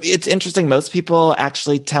 You know, it's interesting. Most people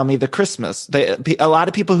actually tell me the Christmas. A lot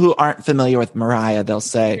of people who aren't familiar with Mariah, they'll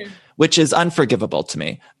say, which is unforgivable to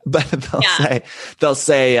me, but they'll just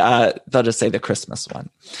say the Christmas one.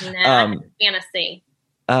 Fantasy.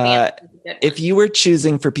 If you were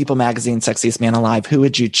choosing for People Magazine Sexiest Man Alive, who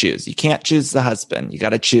would you choose? You can't choose the husband. You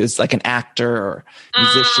got to choose like an actor or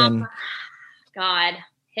musician. God,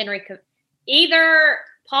 either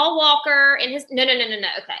Paul Walker in his no.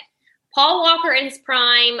 Okay, Paul Walker in his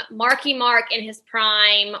prime, Marky Mark in his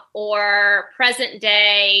prime, or present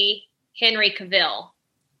day Henry Cavill.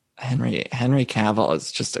 Henry Cavill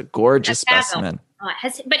is just a gorgeous specimen.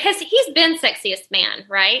 He's been Sexiest Man,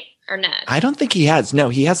 right? Or no? I don't think he has. No,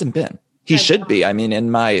 he hasn't been. He should be. I mean,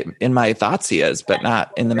 in my thoughts, he is, but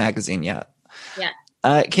not in the magazine yet. Yeah.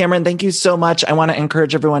 Cameron, thank you so much. I want to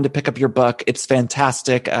encourage everyone to pick up your book. It's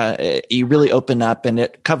fantastic. You really open up and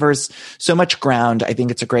it covers so much ground. I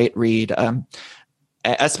think it's a great read.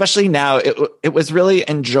 Especially now, it was really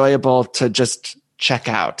enjoyable to just check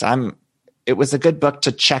out. It was a good book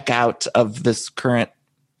to check out of this current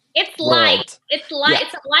It's world. light. It's light. Yeah.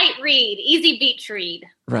 It's a light read, easy beach read.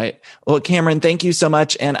 Right. Well, Cameron, thank you so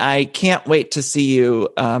much. And I can't wait to see you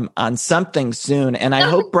on something soon. And I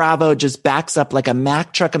hope Bravo just backs up like a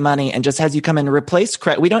Mack truck of money and just has you come in and replace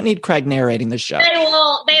Craig. We don't need Craig narrating the show. They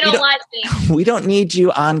won't. They don't like me. We don't need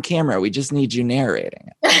you on camera. We just need you narrating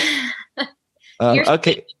it.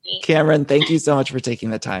 Okay. Cameron, thank you so much for taking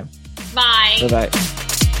the time. Bye. Bye-bye.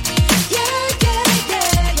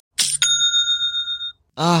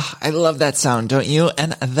 I love that sound, don't you?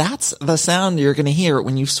 And that's the sound you're going to hear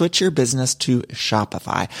when you switch your business to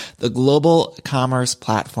Shopify, the global commerce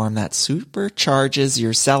platform that supercharges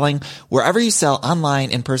your selling wherever you sell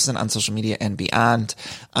online, in person, on social media, and beyond.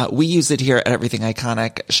 We use it here at Everything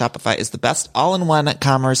Iconic. Shopify is the best all-in-one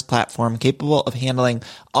commerce platform capable of handling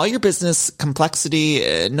all your business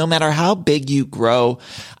complexity, no matter how big you grow.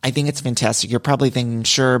 I think it's fantastic. You're probably thinking,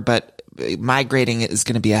 sure, but migrating is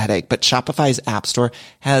going to be a headache, but Shopify's App Store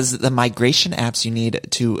has the migration apps you need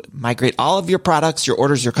to migrate all of your products, your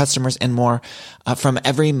orders, your customers, and more from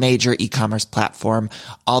every major e-commerce platform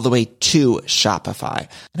all the way to Shopify.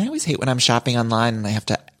 And I always hate when I'm shopping online and I have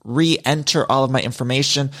to re-enter all of my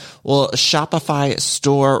information. Well, Shopify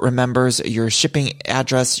store remembers your shipping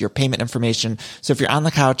address, your payment information. So if you're on the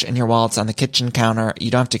couch and your wallet's on the kitchen counter, you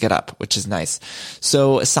don't have to get up, which is nice.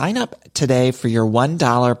 So sign up today for your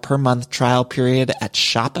 $1 per month trial period at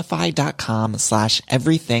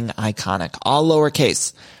shopify.com/everythingiconic, all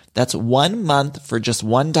lowercase. That's 1 month for just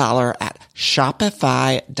 $1 at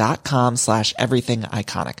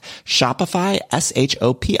shopify.com/everythingiconic. Shopify,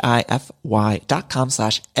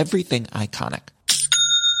 shopify.com/everythingiconic.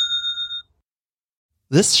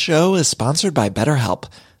 This show is sponsored by BetterHelp.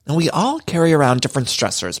 And we all carry around different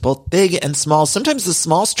stressors, both big and small. Sometimes the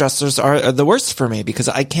small stressors are the worst for me because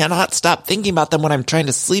I cannot stop thinking about them when I'm trying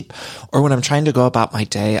to sleep or when I'm trying to go about my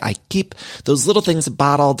day. I keep those little things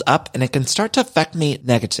bottled up and it can start to affect me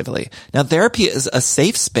negatively. Now, therapy is a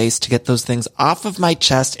safe space to get those things off of my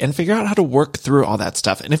chest and figure out how to work through all that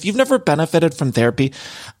stuff. And if you've never benefited from therapy,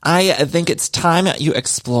 I think it's time you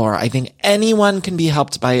explore. I think anyone can be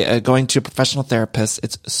helped by going to a professional therapist.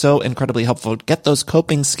 It's so incredibly helpful. Get those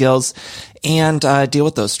coping skills and deal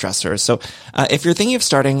with those stressors. So if you're thinking of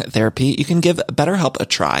starting therapy, you can give BetterHelp a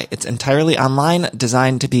try. It's entirely online,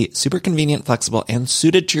 designed to be super convenient, flexible, and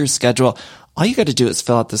suited to your schedule. All you got to do is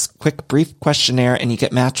fill out this quick, brief questionnaire and you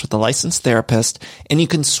get matched with a licensed therapist, and you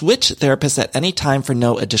can switch therapists at any time for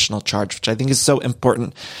no additional charge, which I think is so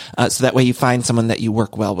important. So that way you find someone that you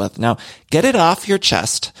work well with. Now, get it off your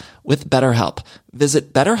chest with BetterHelp.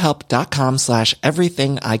 Visit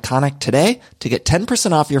BetterHelp.com/everythingiconic today to get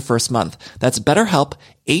 10% off your first month. That's BetterHelp,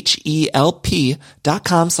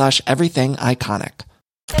 HELP.com/everythingiconic.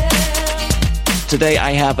 Today,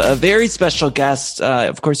 I have a very special guest.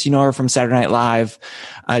 Of course, you know her from Saturday Night Live.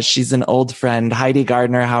 She's an old friend. Heidi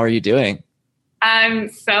Gardner, how are you doing? I'm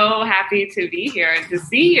so happy to be here and to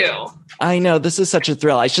see you. I know. This is such a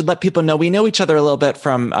thrill. I should let people know we know each other a little bit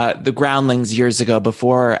from the Groundlings years ago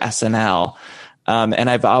before SNL. And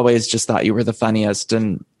I've always just thought you were the funniest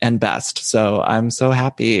and best. So I'm so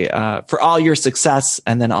happy for all your success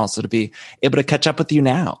and then also to be able to catch up with you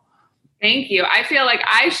now. Thank you. I feel like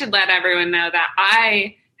I should let everyone know that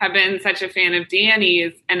I have been such a fan of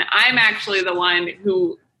Danny's, and I'm actually the one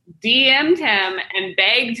who DM'd him and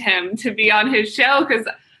begged him to be on his show because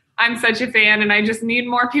I'm such a fan and I just need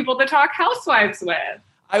more people to talk housewives with.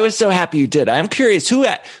 I was so happy you did. I'm curious who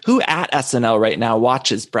at SNL right now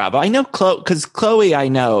watches Bravo. I know because Chloe I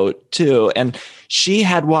know too, and she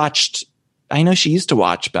had watched. I know she used to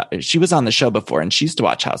watch, but she was on the show before, and she used to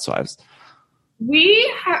watch Housewives.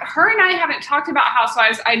 Her and I haven't talked about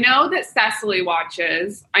Housewives. I know that Cecily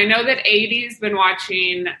watches. I know that Adie's been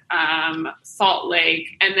watching Salt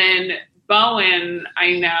Lake, and then Bowen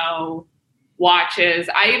I know watches.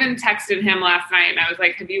 I even texted him last night and I was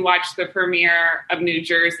like, have you watched the premiere of New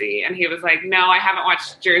Jersey? And he was like, no, I haven't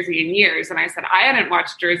watched Jersey in years. And I said, I hadn't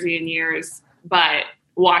watched Jersey in years, but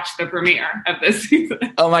watch the premiere of this season.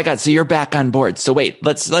 Oh my God. So you're back on board. So wait,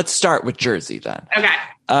 let's start with Jersey then. Okay.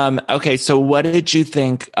 Okay. So what did you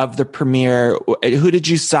think of the premiere? Who did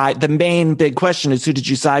you side? The main big question is, who did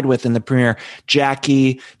you side with in the premiere?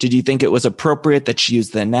 Jackie, did you think it was appropriate that she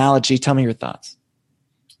used the analogy? Tell me your thoughts.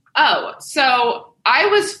 Oh, so I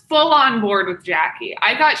was full on board with Jackie.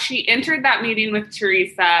 I thought she entered that meeting with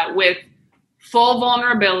Teresa with full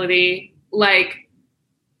vulnerability, like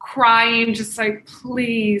crying, just like,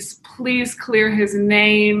 please clear his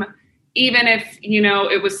name. Even if,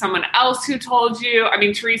 it was someone else who told you. I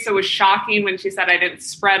mean, Teresa was shocking when she said, I didn't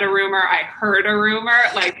spread a rumor. I heard a rumor.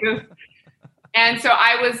 And so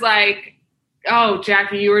I was like, oh,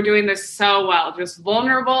 Jackie, you were doing this so well, just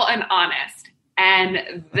vulnerable and honest.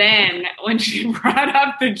 And then when she brought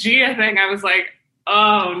up the Gia thing, I was like,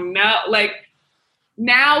 oh no, like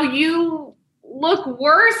now you look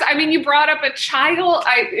worse. I mean, you brought up a child.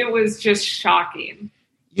 It was just shocking.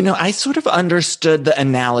 I sort of understood the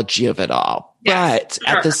analogy of it all, but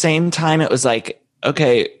at the same time, it was like,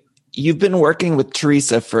 okay, you've been working with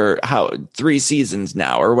Teresa for 3 seasons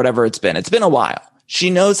now or whatever it's been. It's been a while. She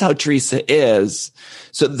knows how Teresa is.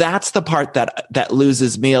 So that's the part that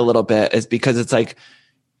loses me a little bit, is because it's like,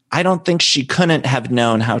 I don't think she couldn't have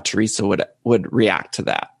known how Teresa would react to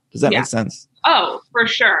that. Does that make sense? Oh, for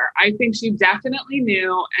sure. I think she definitely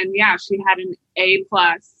knew. And she had an A+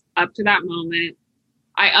 up to that moment.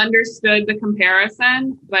 I understood the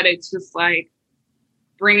comparison, but it's just like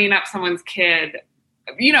bringing up someone's kid,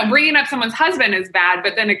 bringing up someone's husband is bad,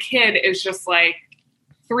 but then a kid is just like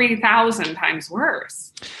 3,000 times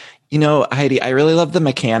worse. Heidi, I really love the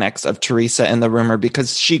mechanics of Teresa in the rumor,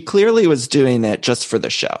 because she clearly was doing it just for the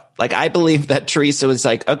show. Like, I believe that Teresa was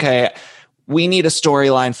like, okay, we need a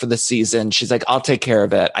storyline for the season. She's like, I'll take care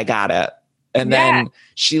of it. I got it. And then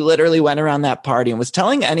she literally went around that party and was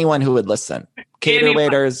telling anyone who would listen, cater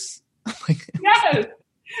waiters. Yes.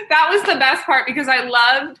 That was the best part, because I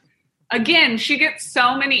loved, again, she gets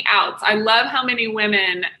so many outs. I love how many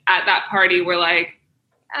women at that party were like,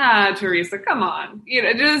 Teresa, come on.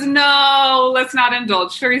 Just no, let's not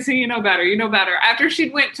indulge. Teresa, you know better. You know better. After she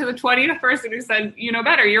went to the 20th person who said, you know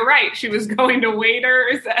better, you're right. She was going to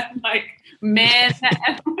waiters and like men.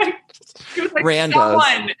 And, she was like, randos.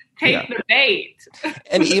 Someone take the bait.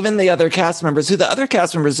 And even the other cast members,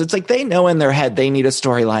 it's like they know in their head they need a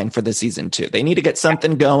storyline for the season 2. They need to get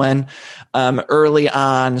something going early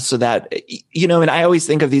on, so that, and I always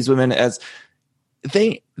think of these women as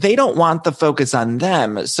they don't want the focus on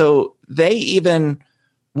them. So they even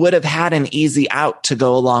would have had an easy out to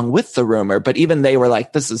go along with the rumor. But even they were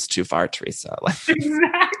like, this is too far, Teresa.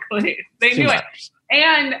 Exactly. They knew it.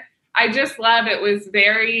 And I just love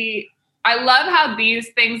I love how these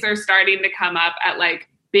things are starting to come up at like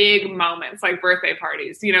big moments, like birthday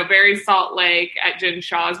parties, very Salt Lake at Jen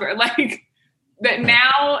Shaw's, where like that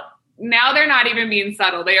now they're not even being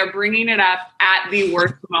subtle. They are bringing it up at the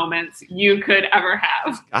worst moments you could ever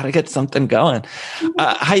have. Gotta get something going.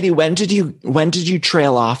 Heidi, when did you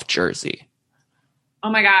trail off Jersey? Oh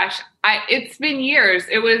my gosh. It's been years.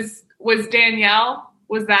 It was Danielle.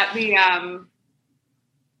 Was that the,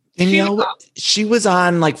 Danielle, she was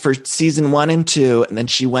on like for season 1 and 2, and then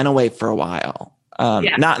she went away for a while.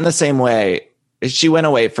 Not in the same way. She went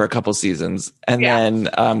away for a couple seasons and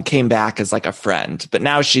then came back as like a friend. But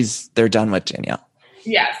now they're done with Danielle.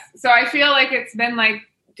 Yes. So I feel like it's been like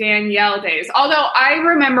Danielle days. Although I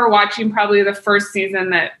remember watching probably the first season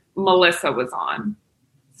that Melissa was on.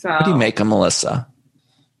 So what do you make of Melissa?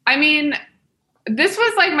 I mean, this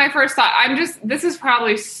was like my first thought. This is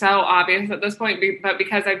probably so obvious at this point, but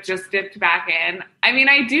because I've just dipped back in. I mean,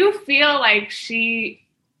 I do feel like she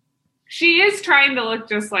is trying to look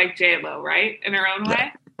just like J-Lo, right? In her own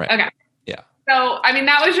way? Right. Okay. Yeah. So, I mean,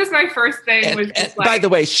 that was just my first thing. And by the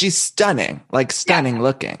way, she's stunning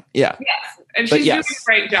looking. Yeah. Yes. And she's doing a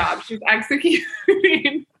great job. She's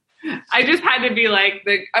executing. I just had to be like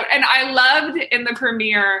and I loved in the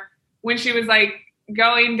premiere when she was like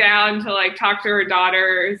going down to like talk to her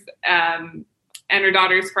daughters and her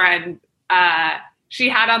daughter's friend. She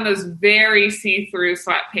had on those very see-through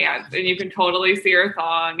sweatpants, and you can totally see her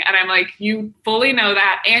thong. And I'm like, you fully know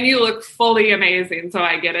that, and you look fully amazing, so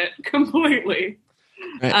I get it completely.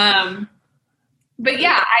 Right. But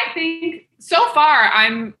yeah, I think so far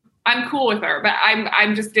I'm cool with her, but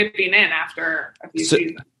I'm just dipping in after a few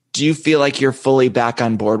seasons. Do you feel like you're fully back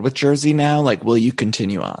on board with Jersey now? Like, will you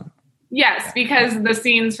continue on? Yes, because the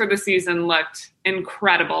scenes for the season looked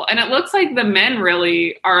incredible. And it looks like the men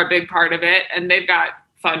really are a big part of it, and they've got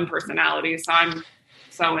fun personalities. So I'm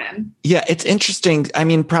so in. Yeah, it's interesting. I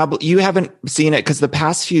mean, probably you haven't seen it because the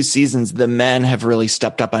past few seasons, the men have really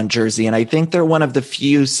stepped up on Jersey. And I think they're one of the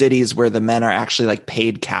few cities where the men are actually like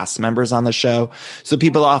paid cast members on the show. So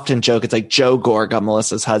people often joke, it's like Joe Gorga,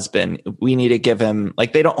 Melissa's husband. We need to give him,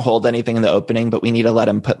 like, they don't hold anything in the opening, but we need to let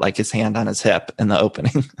him put like his hand on his hip in the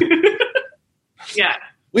opening. Yeah.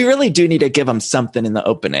 We really do need to give them something in the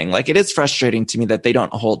opening. Like, it is frustrating to me that they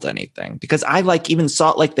don't hold anything, because I like even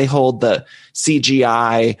Salt Lake, they hold the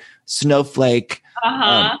CGI, Snowflake,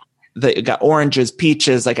 they got oranges,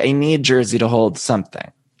 peaches. Like, I need Jersey to hold something.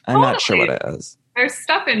 I'm not sure what it is. There's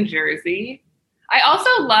stuff in Jersey. I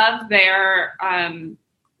also love their,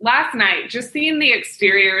 last night, just seeing the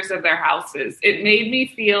exteriors of their houses. It made me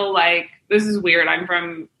feel like, this is weird, I'm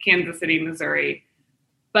from Kansas City, Missouri,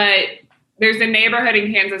 but there's a neighborhood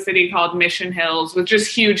in Kansas City called Mission Hills with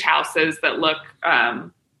just huge houses that look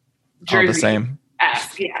Jersey all the same.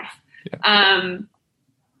 Yeah.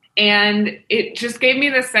 And it just gave me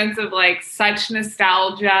the sense of like such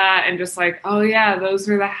nostalgia and just like, oh yeah, those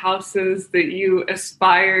were the houses that you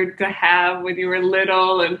aspired to have when you were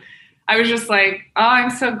little. And I was just like, oh, I'm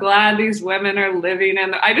so glad these women are living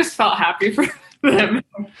in. I just felt happy for them.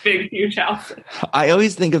 Big, huge houses. I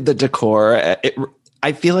always think of the decor.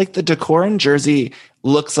 I feel like the decor in Jersey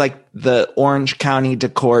looks like the Orange County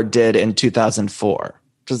decor did in 2004.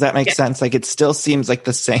 Does that make sense? Like, it still seems like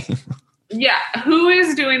the same. Yeah. Who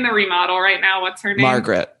is doing the remodel right now? What's her name?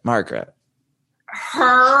 Margaret.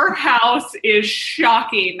 Her house is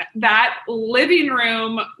shocking. That living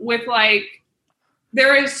room with like,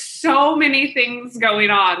 there is so many things going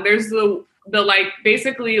on. There's the like,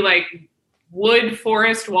 basically like wood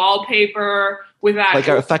forest wallpaper with that. Like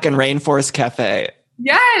a fucking rainforest cafe.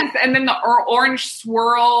 Yes, and then the orange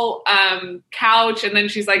swirl couch, and then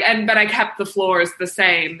she's like, but I kept the floors the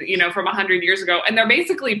same, from 100 years ago, and they're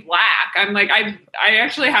basically black. I'm like, I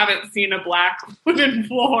actually haven't seen a black wooden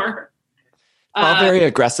floor. All very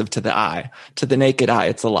aggressive to the eye, to the naked eye.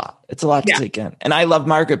 It's a lot. It's a lot to take in. And I love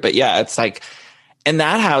Margaret, but yeah, it's like, in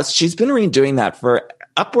that house, she's been redoing that for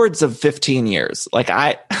upwards of 15 years. Like,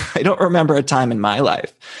 I don't remember a time in my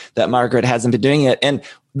life that Margaret hasn't been doing it. And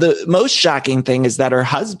the most shocking thing is that her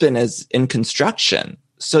husband is in construction.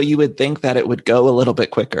 So you would think that it would go a little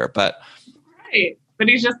bit quicker, but. Right. But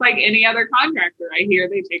he's just like any other contractor. I hear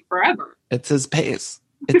they take forever. It's his pace.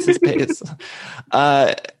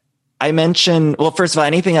 I mentioned, well, first of all,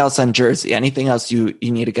 anything else on Jersey? Anything else you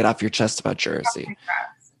need to get off your chest about Jersey?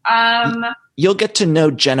 You'll get to know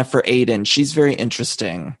Jennifer Aiden. She's very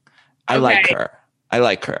interesting. I like her.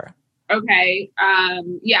 Okay.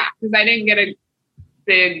 Yeah, because I didn't get a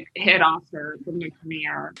big hit off her from the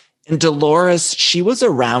premiere. And Dolores, she was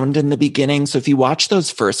around in the beginning. So if you watch those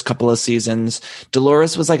first couple of seasons,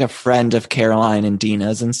 Dolores was like a friend of Caroline and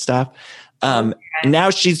Dina's and stuff. Now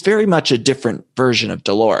she's very much a different version of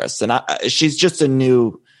Dolores. And she's just a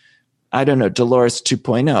new, I don't know, Dolores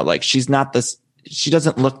 2.0. Like, she's not this, she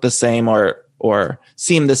doesn't look the same or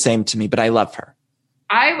seem the same to me, but I love her.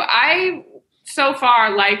 I so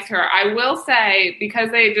far liked her. I will say, because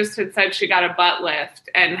they just had said she got a butt lift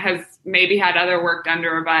and has maybe had other work done to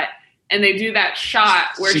her butt, and they do that shot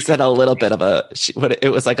where she said a little bit of a, it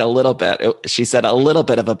was like a little bit. She said a little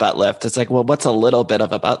bit of a butt lift. It's like, well, what's a little bit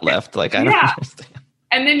of a butt lift? Like, I don't understand.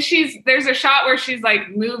 And then there's a shot where she's like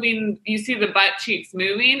moving, you see the butt cheeks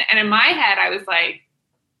moving. And in my head, I was like,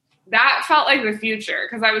 that felt like the future.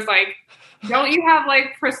 Cause I was like, don't you have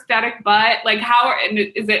like prosthetic butt? Like, how, and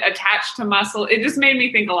is it attached to muscle? It just made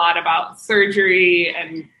me think a lot about surgery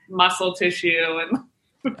and muscle tissue. And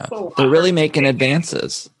they're really making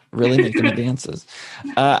advances.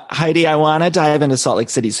 Heidi, I want to dive into Salt Lake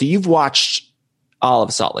City. So you've watched all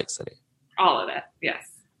of Salt Lake City. All of it. Yes.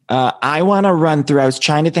 I want to run through, I was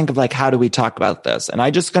trying to think of like, how do we talk about this? And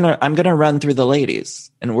I'm going to run through the ladies,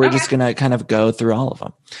 and we're just going to kind of go through all of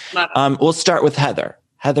them. We'll start with Heather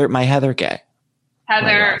Gay.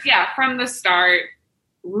 Heather. Yeah. From the start,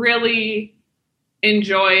 really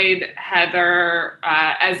enjoyed Heather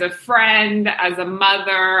as a friend, as a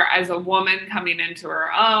mother, as a woman coming into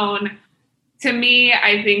her own. To me,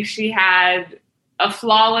 I think she had a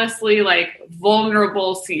flawlessly like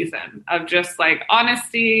vulnerable season of just like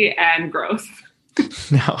honesty and growth.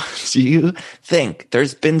 Now, do you think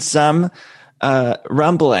there's been some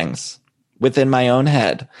rumblings within my own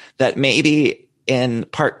head that maybe in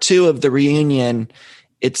part 2 of the reunion,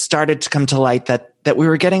 it started to come to light that we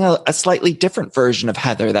were getting a slightly different version of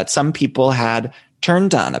Heather that some people had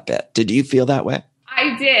turned on a bit? Did you feel that way?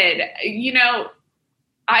 I did.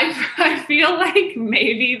 I feel like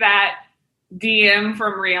maybe that DM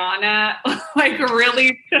from Rihanna like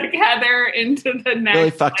really took Heather into the next.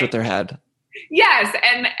 Really fucked with her head. Yes,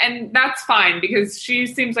 and that's fine because she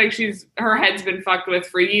seems like her head's been fucked with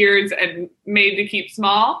for years and made to keep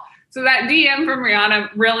small. So that DM from Rihanna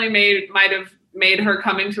really might have made her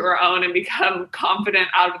come into her own and become confident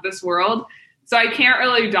out of this world. So I can't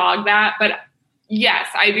really dog that, but Yes,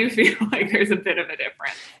 I do feel like there's a bit of a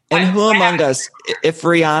difference. And who among us, if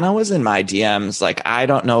Rihanna was in my DMs, like, I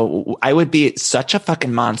don't know, I would be such a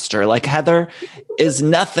fucking monster. Like, Heather is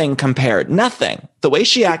nothing compared. Nothing. The way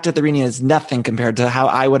she acted at the reunion is nothing compared to how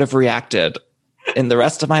I would have reacted in the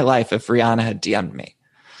rest of my life if Rihanna had DM'd me.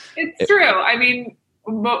 It's true. I mean,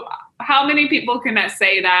 how many people can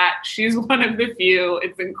say that? She's one of the few.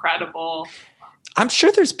 It's incredible. I'm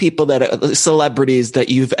sure there's people celebrities that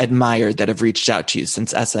you've admired that have reached out to you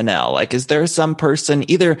since SNL. Like, is there some person,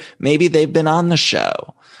 either maybe they've been on the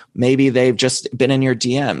show, maybe they've just been in your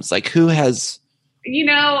DMs? Like, who has?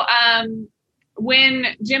 When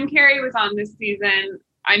Jim Carrey was on this season,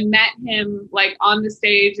 I met him like on the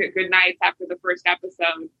stage at Good Nights after the first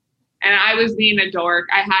episode. And I was being a dork.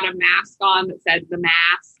 I had a mask on that said The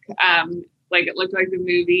Mask. Like it looked like the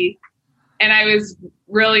movie. And I was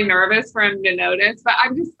really nervous for him to notice, but I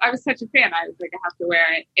was such a fan. I was like, I have to wear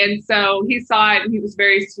it. And so he saw it and he was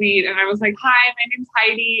very sweet. And I was like, hi, my name's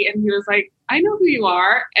Heidi. And he was like, I know who you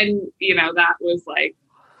are. And, that was like,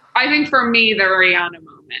 I think for me, the Rihanna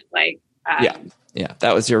moment, like, Yeah,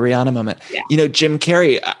 that was your Rihanna moment. Yeah. Jim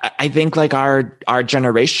Carrey, I think like our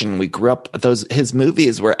generation, we grew up, his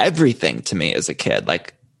movies were everything to me as a kid,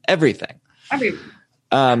 like everything.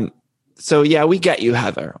 So yeah, we get you,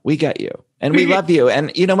 Heather. We get you. And we love you.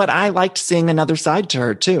 And you know what? I liked seeing another side to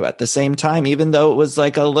her too at the same time, even though it was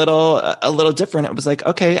like a little different. It was like,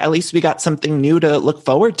 okay, at least we got something new to look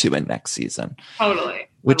forward to in next season. Totally.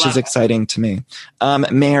 Which is exciting to me.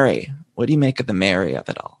 Mary, what do you make of the Mary of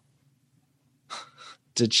it all?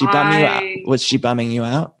 Did she bum you out? Was she bumming you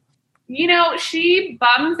out? She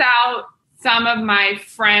bums out some of my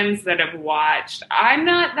friends that have watched. I'm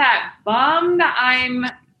not that bummed.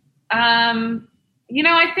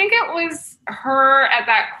 I think it was her at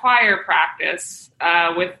that choir practice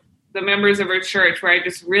with the members of her church where I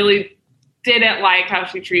just really didn't like how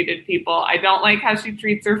she treated people. I don't like how she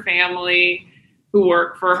treats her family who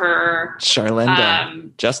work for her.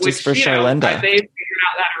 Charlinda. Justice for Charlinda. They figured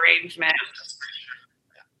out that arrangement.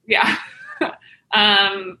 Yeah.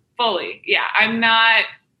 Fully. Yeah.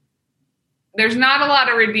 There's not a lot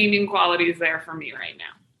of redeeming qualities there for me right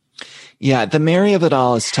now. Yeah. The Mary of it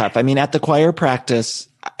all is tough. I mean, at the choir practice,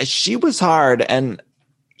 she was hard. And,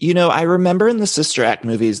 I remember in the Sister Act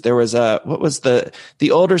movies, there was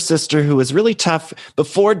the older sister who was really tough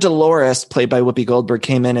before Dolores, played by Whoopi Goldberg,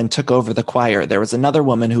 came in and took over the choir. There was another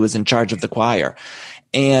woman who was in charge of the choir.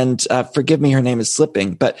 And forgive me, her name is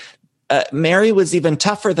slipping, but Mary was even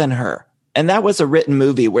tougher than her. And that was a written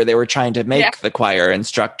movie where they were trying to make the choir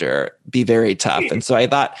instructor be very tough. And so I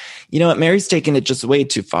thought, Mary's taking it just way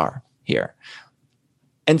too far here.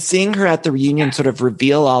 And seeing her at the reunion sort of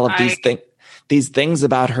reveal all of these things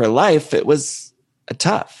about her life, it was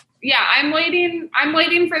tough. Yeah, I'm waiting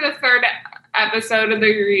for the third episode of the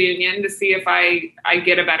reunion to see if I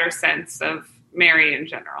get a better sense of Mary in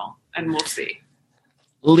general, and we'll see.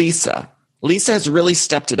 Lisa has really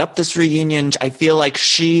stepped it up this reunion. I feel like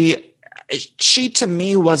she to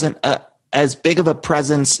me wasn't as big of a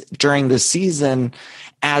presence during the season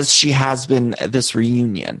as she has been this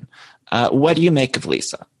reunion. What do you make of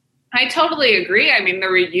Lisa? I totally agree. I mean, the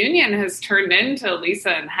reunion has turned into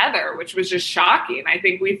Lisa and Heather, which was just shocking. I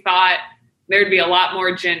think we thought there'd be a lot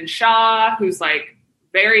more Jen Shaw, who's like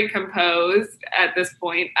very composed at this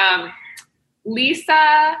point.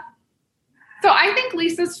 Lisa. So I think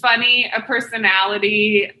Lisa's funny, a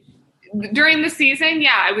personality. During the season,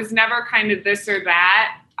 I was never kind of this or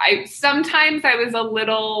that. Sometimes I was a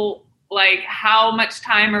little like, how much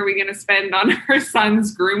time are we going to spend on her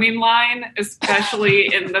son's grooming line,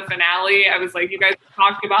 especially in the finale? I was like, you guys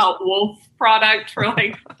talked about Wolf product for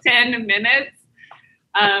like 10 minutes.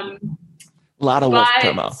 A lot of Wolf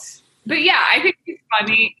promo. But yeah, I think she's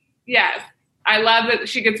funny. Yes. I love that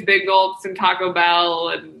she gets big gulps in Taco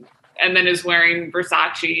Bell and then is wearing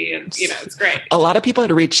Versace, and it's great. A lot of people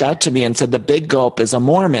had reached out to me and said the big gulp is a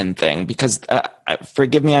Mormon thing because,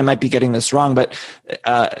 forgive me, I might be getting this wrong, but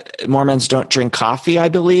Mormons don't drink coffee, I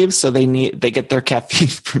believe, so they get their caffeine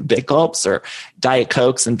from big gulps or Diet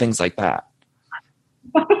Cokes and things like that.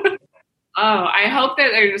 I hope that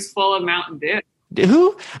they're just full of Mountain Dew.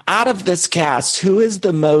 Who out of this cast, who is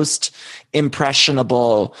the most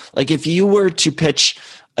impressionable? Like, if you were to pitch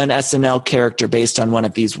an SNL character based on one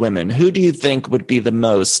of these women, who do you think would be the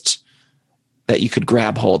most that you could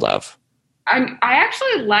grab hold of? I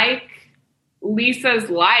actually like Lisa's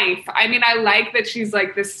life. I mean, I like that she's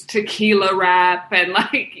like this tequila rep and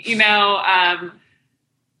like,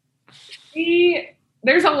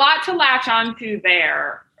 there's a lot to latch onto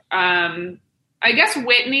there. I guess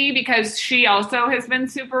Whitney, because she also has been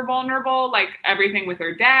super vulnerable, like everything with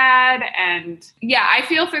her dad. And yeah, I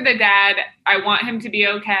feel for the dad. I want him to be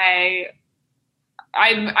okay.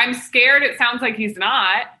 I'm scared. It sounds like he's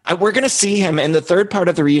not. We're going to see him in the third part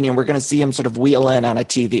of the reunion. We're going to see him sort of wheel in on a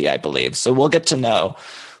TV, I believe. So we'll get to know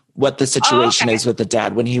what the situation is with the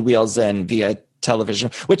dad when he wheels in via television,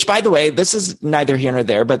 which, by the way, this is neither here nor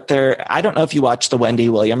there, but I don't know if you watch the Wendy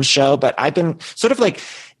Williams show, but I've been sort of like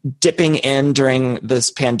dipping in during this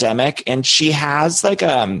pandemic, and she has a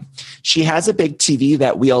big TV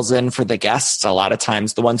that wheels in for the guests a lot of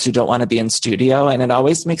times, the ones who don't want to be in studio. And it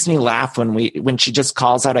always makes me laugh when she just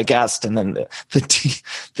calls out a guest and then the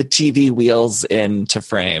TV wheels into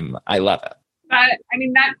frame. I love it. But I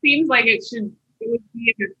mean, that seems like it would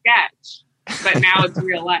be in a sketch, but now it's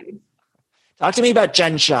real life. Talk to me about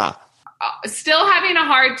Jen Shah. Still having a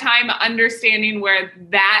hard time understanding where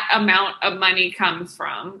that amount of money comes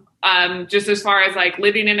from. Just as far as like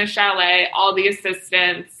living in a chalet, all the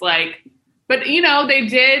assistants, but they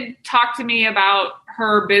did talk to me about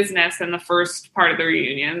her business in the first part of the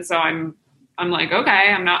reunion. So I'm like,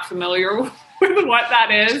 okay, I'm not familiar with what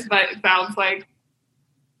that is, but it sounds like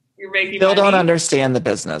you're making Still money. Don't understand the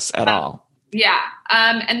business at all. Yeah.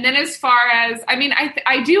 And then as far as,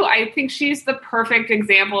 I think she's the perfect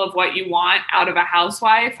example of what you want out of a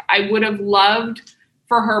housewife. I would have loved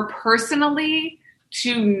for her personally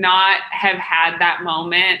to not have had that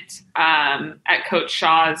moment at Coach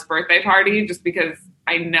Shaw's birthday party, just because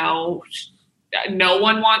I know no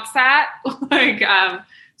one wants that.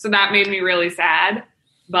 So that made me really sad.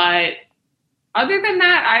 But other than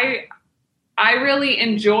that, I really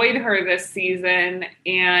enjoyed her this season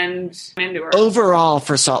and I'm into her. Overall,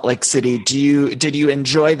 for Salt Lake City, did you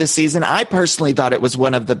enjoy the season? I personally thought it was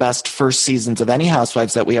one of the best first seasons of any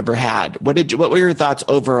Housewives that we ever had. What were your thoughts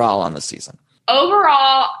overall on the season?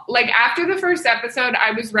 Overall, after the first episode,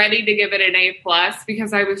 I was ready to give it an A+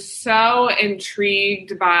 because I was so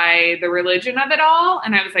intrigued by the religion of it all.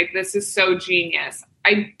 And I was like, this is so genius.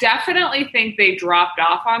 I definitely think they dropped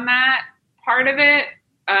off on that part of it.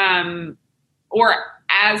 Or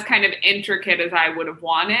as kind of intricate as I would have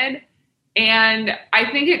wanted. And I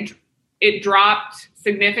think it dropped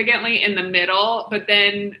significantly in the middle, but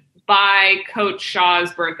then by Coach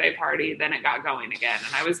Shaw's birthday party, then it got going again.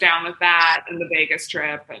 And I was down with that and the Vegas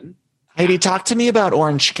trip. And Heidi, talk to me about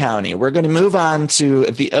Orange County. We're going to move on to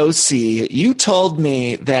the OC. You told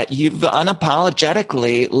me that you've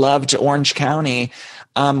unapologetically loved Orange County.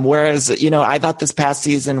 Whereas, I thought this past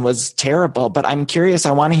season was terrible, but I'm curious.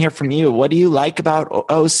 I want to hear from you. What do you like about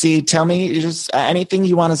OC? Tell me just anything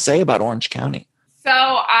you want to say about Orange County. So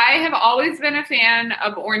I have always been a fan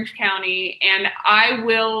of Orange County, and I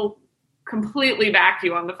will completely back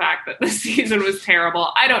you on the fact that this season was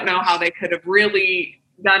terrible. I don't know how they could have really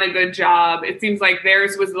done a good job. It seems like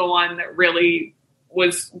theirs was the one that really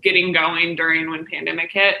was getting going during when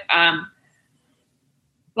pandemic hit.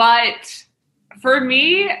 But for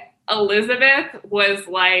me, Elizabeth was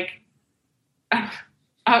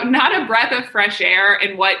not a breath of fresh air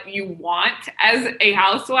in what you want as a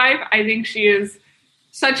housewife. I think she is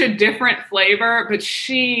such a different flavor, but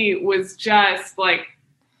she was just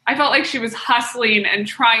I felt like she was hustling and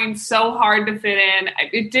trying so hard to fit in.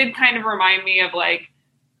 It did kind of remind me of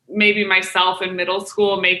maybe myself in middle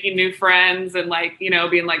school making new friends and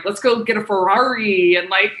being like, let's go get a Ferrari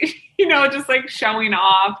and just showing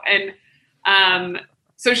off. And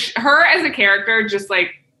so her as a character just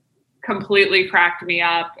completely cracked me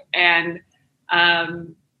up. And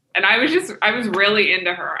I was really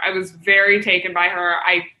into her. I was very taken by her.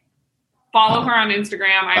 I follow her on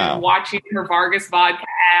Instagram. I'm watching her Vargas vodka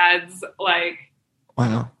ads.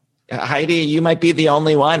 Wow. Heidi, you might be the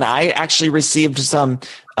only one. I actually received some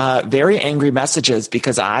very angry messages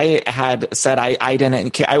because I had said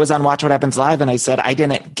I was on Watch What Happens Live and I said I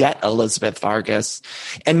didn't get Elizabeth Vargas.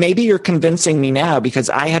 And maybe you're convincing me now because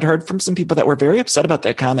I had heard from some people that were very upset about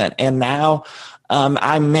that comment. And now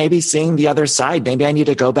I'm maybe seeing the other side. Maybe I need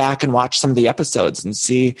to go back and watch some of the episodes and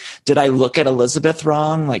see, did I look at Elizabeth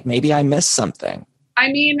wrong? Maybe I missed something.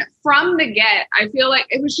 I mean, from the get, I feel like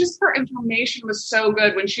it was just her information was so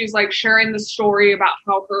good when she's sharing the story about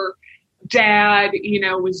how her dad,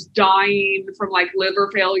 was dying from liver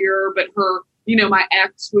failure, but her, my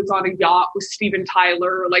ex was on a yacht with Steven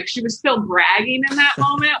Tyler. She was still bragging in that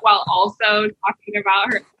moment while also talking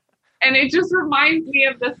about her. And it just reminds me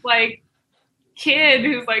of this kid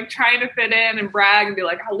who's trying to fit in and brag and be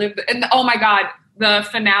like, I live. And oh my God. The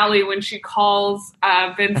finale when she calls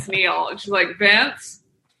Vince Neil and she's like, Vince,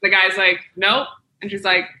 the guy's like, nope. And she's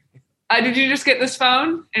like, did you just get this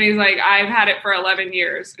phone? And he's like, I've had it for 11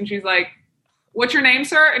 years. And she's like, what's your name,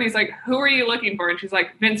 sir? And he's like, who are you looking for? And she's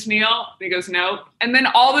like, Vince Neil. And he goes, nope. And then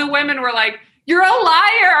all the women were like, you're a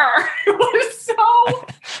liar. It was so...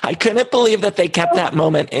 I couldn't believe that they kept that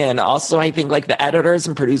moment in. Also, I think like the editors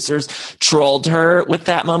and producers trolled her with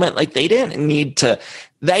that moment. Like they didn't need to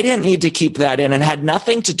keep that in, and had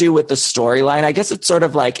nothing to do with the storyline. I guess it's sort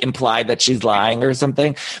of like implied that she's lying or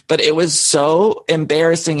something, but it was so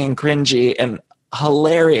embarrassing and cringy and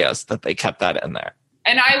hilarious that they kept that in there.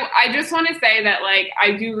 And I just want to say that, like,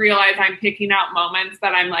 I do realize I'm picking out moments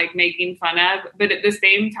that I'm, like, making fun of. But at the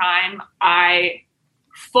same time, I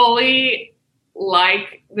fully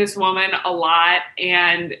like this woman a lot.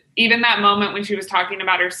 And even that moment when she was talking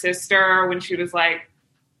about her sister, when she was, like,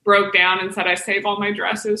 broke down and said, I save all my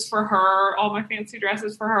dresses for her, all my fancy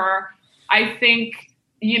dresses for her. I think,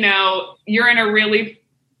 you know, you're in a really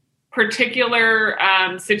particular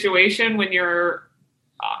situation when you're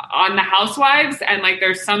on the Housewives, and like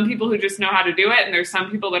there's some people who just know how to do it, and there's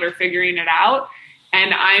some people that are figuring it out,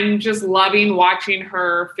 and I'm just loving watching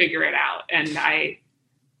her figure it out. And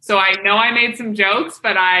so I know I made some jokes,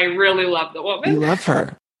 but I really love the woman. You love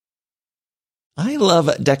her. I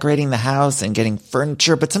love decorating the house and getting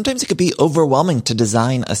furniture, but sometimes it could be overwhelming to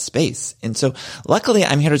design a space. And so luckily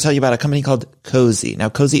I'm here to tell you about a company called Cozy. Now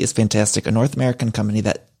Cozy is fantastic, a North American company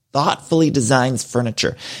that thoughtfully designs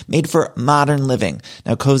furniture made for modern living.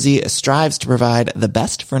 Now, Cozy strives to provide the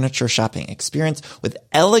best furniture shopping experience with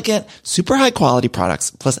elegant, super high quality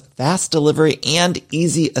products, plus fast delivery and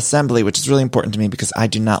easy assembly, which is really important to me because I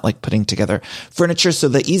do not like putting together furniture. So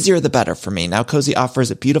the easier, the better for me. Now, Cozy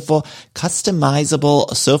offers beautiful,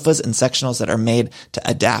 customizable sofas and sectionals that are made to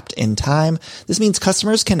adapt in time. This means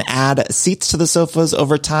customers can add seats to the sofas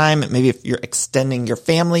over time. Maybe if you're extending your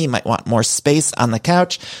family, you might want more space on the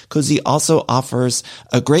couch. Cozy also offers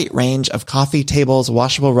a great range of coffee tables,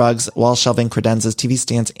 washable rugs, wall shelving, credenzas, TV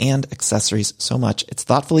stands, and accessories. So much. It's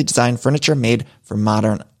thoughtfully designed furniture made for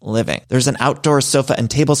modern living. There's an outdoor sofa and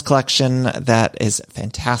tables collection that is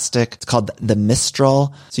fantastic. It's called the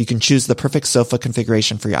Mistral. So you can choose the perfect sofa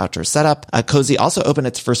configuration for your outdoor setup. Cozy also opened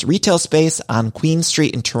its first retail space on Queen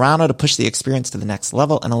Street in Toronto to push the experience to the next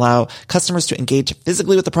level and allow customers to engage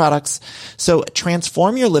physically with the products. So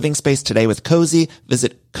transform your living space today with Cozy.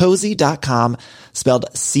 Visit cozy.com, spelled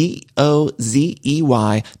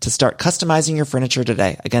COZEY, to start customizing your furniture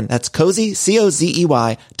today. Again, that's Cozy,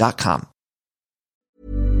 COZEY.com.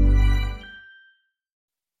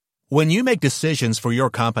 When you make decisions for your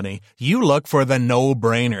company, you look for the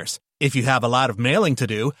no-brainers. If you have a lot of mailing to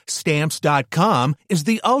do, Stamps.com is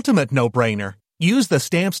the ultimate no-brainer. Use the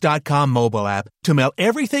Stamps.com mobile app to mail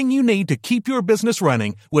everything you need to keep your business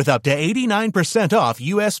running with up to 89% off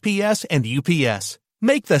USPS and UPS.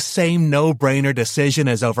 Make the same no-brainer decision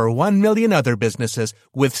as over 1 million other businesses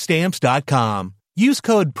with Stamps.com. Use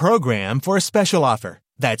code PROGRAM for a special offer.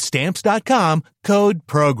 That's Stamps.com, code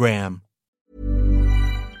PROGRAM.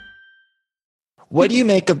 What do you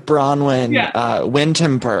make of Bronwyn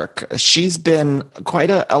Winton-Burke? She's been quite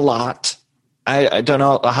a lot. I don't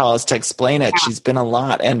know how else to explain it. Yeah. She's been a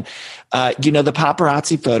lot. And, the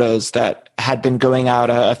paparazzi photos that had been going out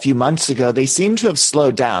a few months ago, they seem to have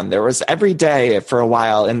slowed down. There was every day for a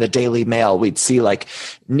while in the Daily Mail, we'd see like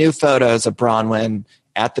new photos of Bronwyn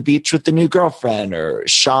at the beach with the new girlfriend or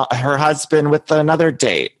her husband with another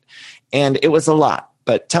date. And it was a lot.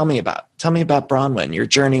 But tell me about Bronwyn, your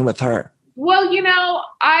journey with her. Well,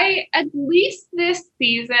 I, at least this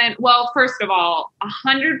season, first of all,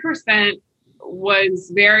 100%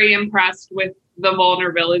 was very impressed with the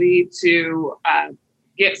vulnerability to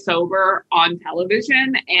get sober on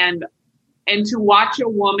television and to watch a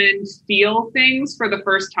woman feel things for the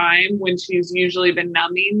first time when she's usually been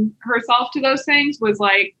numbing herself to those things was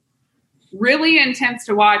like really intense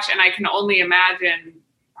to watch. And I can only imagine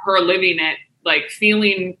her living it, like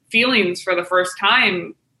feeling feelings for the first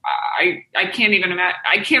time. I can't even imagine.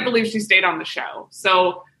 I can't believe she stayed on the show.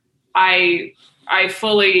 So I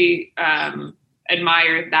fully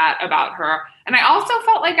admired that about her. And I also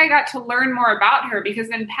felt like I got to learn more about her because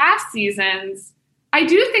in past seasons, I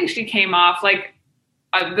do think she came off like,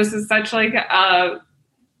 this is such like a,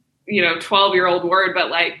 12-year-old word, but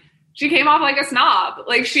like she came off like a snob.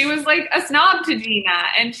 Like she was like a snob to Gina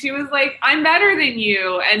and she was like, I'm better than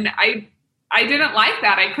you. And I didn't like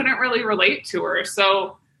that. I couldn't really relate to her.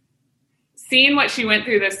 So seeing what she went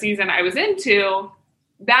through this season, I was into.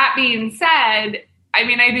 That being said, I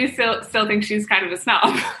mean, I do still think she's kind of a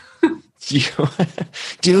snob.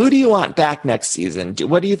 Who do you want back next season?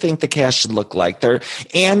 What do you think the cast should look like?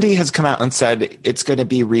 Andy has come out and said it's going to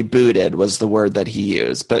be rebooted was the word that he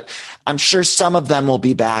used, but I'm sure some of them will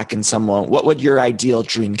be back and some won't. What would your ideal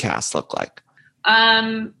dream cast look like?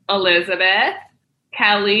 Elizabeth,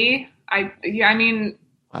 Kelly. I mean,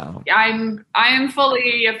 Wow. I am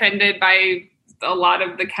fully offended by a lot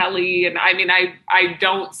of the Kelly, and I mean, I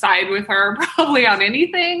don't side with her probably on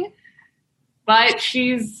anything, but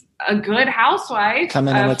she's a good housewife.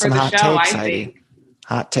 Coming in with for some the hot show, takes, I Heidi. think.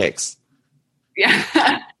 Hot takes.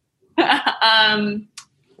 Yeah.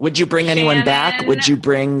 Would you bring anyone back? Shannon. Would you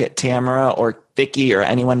bring Tamara or Vicky or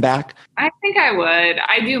anyone back? I think I would.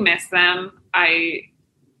 I do miss them. I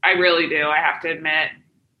really do. I have to admit.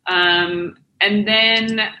 And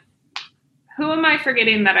then who am I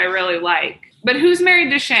forgetting that I really like? But who's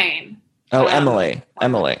married to Shane? Oh, Emily.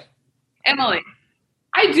 Emily.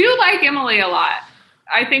 I do like Emily a lot.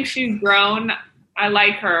 I think she's grown. I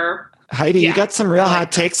like her. Heidi, Yeah, you got some real I like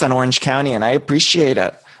hot takes on Orange County, and I appreciate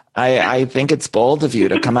it. I think it's bold of you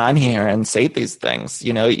to come on here and say these things.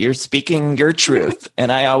 You know, you're speaking your truth,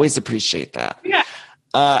 and I always appreciate that. Yeah.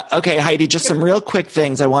 Okay, Heidi, just some real quick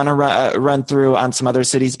things I want to run through on some other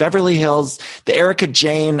cities. Beverly Hills, the Erika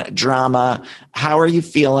Jayne drama. How are you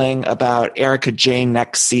feeling about Erika Jayne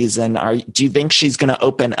next season? Do you think she's going to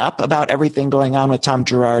open up about everything going on with Tom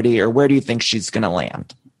Girardi, or where do you think she's going to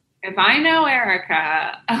land? If I know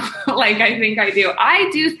Erika, like I think I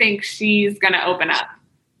do think she's going to open up.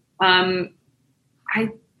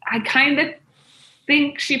 I kind of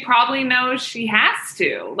think she probably knows she has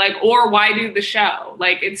to, like, or why do the show?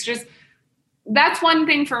 Like, it's just, that's one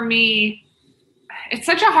thing for me. It's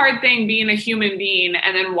such a hard thing being a human being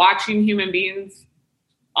and then watching human beings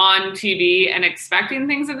on TV and expecting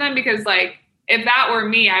things of them, because like, if that were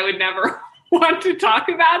me, I would never want to talk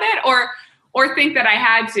about it or think that I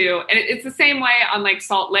had to. And it's the same way on like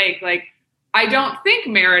Salt Lake. Like, I don't think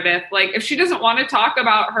Meredith, like if she doesn't want to talk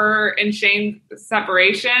about her and Shane's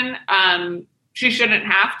separation, she shouldn't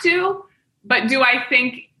have to. But do I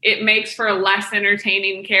think it makes for a less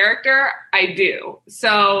entertaining character? I do.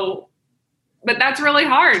 So, but that's really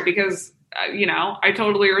hard because, I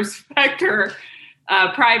totally respect her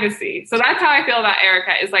privacy. So that's how I feel about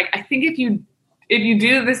Erika, is like, I think if you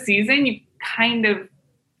do the season, you kind of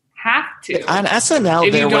have to. On SNL,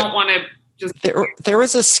 if you don't want to. There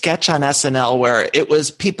was a sketch on SNL where it was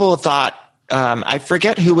people thought I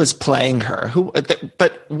forget who was playing her.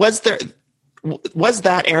 But was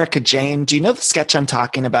that Erika Jayne? Do you know the sketch I'm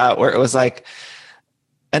talking about where it was like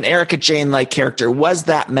an Erika Jayne like character? Was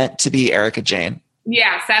that meant to be Erika Jayne?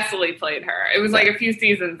 Yeah, Cecily played her. It was like a few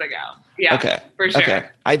seasons ago. Yeah, okay, for sure. Okay,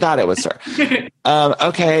 I thought it was her.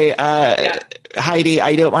 Heidi,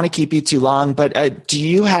 I don't want to keep you too long, but do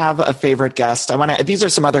you have a favorite guest? These are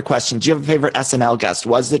some other questions. Do you have a favorite SNL guest?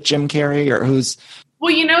 Was it Jim Carrey or who's?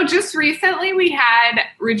 Well, just recently we had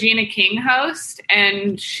Regina King host,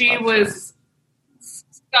 and she was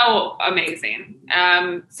so amazing.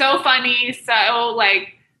 So funny,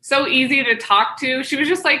 so easy to talk to. She was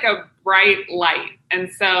just like a bright light. And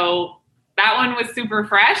so that one was super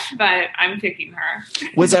fresh, but I'm picking her.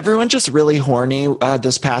 Was everyone just really horny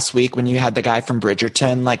this past week when you had the guy from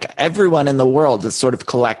Bridgerton? Like everyone in the world is sort of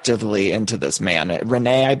collectively into this man.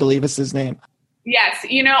 Renee, I believe is his name. Yes.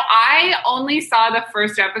 I only saw the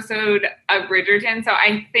first episode of Bridgerton, so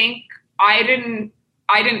I think I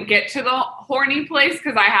didn't get to the horny place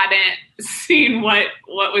because I hadn't seen what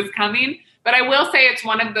was coming. But I will say it's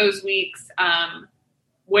one of those weeks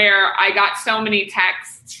where I got so many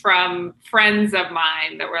texts from friends of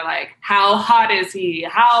mine that were like, how hot is he?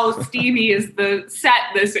 How steamy is the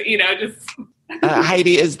set?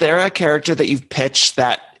 Heidi, is there a character that you've pitched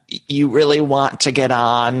that you really want to get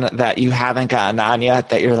on that you haven't gotten on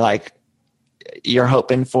yet that you're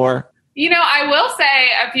hoping for? I will say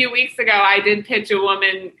a few weeks ago, I did pitch a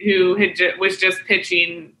woman who was just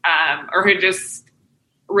pitching or had just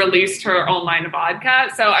released her own line of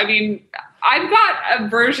vodka. So, I mean, I've got a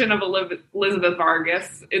version of Elizabeth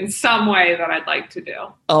Vargas in some way that I'd like to do.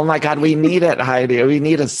 Oh my God, we need it, Heidi. We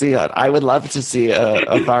need to see it. I would love to see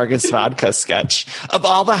a Vargas vodka sketch. Of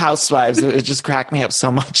all the housewives, it would just crack me up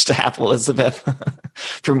so much to have Elizabeth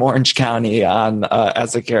from Orange County on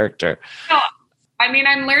as a character. No, I mean,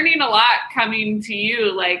 I'm learning a lot coming to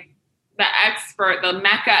you, like the expert, the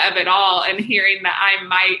mecca of it all, and hearing that I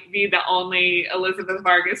might be the only Elizabeth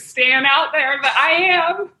Vargas stan out there, but I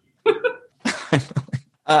am.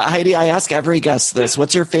 Heidi, I ask every guest this.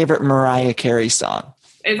 What's your favorite Mariah Carey song?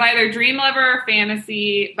 It's either Dream Lover or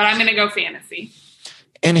Fantasy, but I'm going to go Fantasy.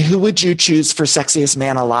 And who would you choose for Sexiest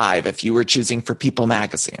Man Alive if you were choosing for People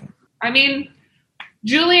magazine? I mean,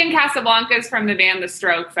 Julian Casablancas from the band The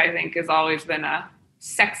Strokes, I think, has always been a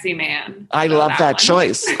sexy man. I love that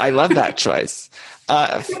choice. I love that choice.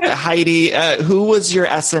 Heidi, who was your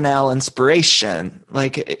SNL inspiration?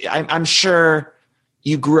 Like, I'm sure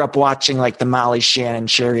you grew up watching like the Molly Shannon,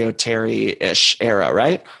 Sherry O'Terry-ish era,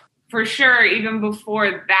 right? For sure, even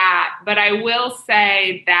before that. But I will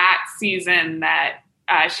say that season that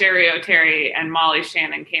Sherry O'Terry and Molly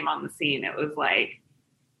Shannon came on the scene, it was like,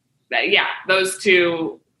 yeah, those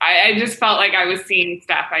two. I just felt like I was seeing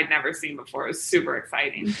stuff I'd never seen before. It was super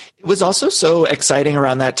exciting. It was also so exciting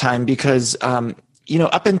around that time because,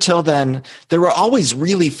 up until then, there were always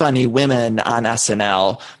really funny women on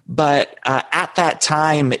SNL. But at that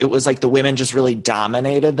time, it was like the women just really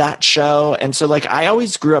dominated that show. And so like I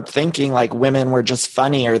always grew up thinking like women were just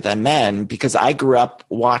funnier than men because I grew up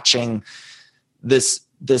watching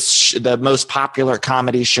the most popular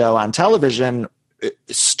comedy show on television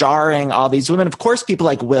starring all these women. Of course, people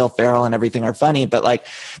like Will Ferrell and everything are funny, but like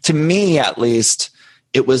to me, at least,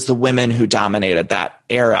 it was the women who dominated that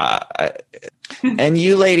era. And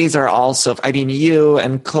you ladies are also, I mean, you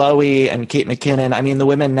and Chloe and Kate McKinnon, I mean, the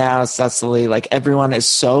women now, Cecily, like everyone is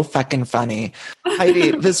so fucking funny.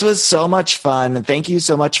 Heidi, this was so much fun. Thank you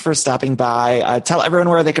so much for stopping by. Tell everyone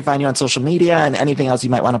where they can find you on social media and anything else you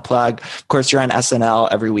might want to plug. Of course, you're on SNL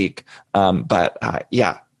every week.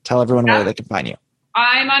 Yeah, tell everyone where they can find you.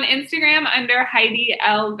 I'm on Instagram under Heidi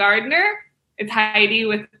L. Gardner. It's Heidi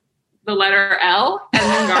with the letter L and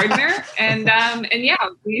then Gardner. and yeah,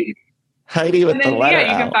 Heidi with the letter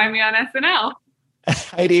L. You can find me on SNL.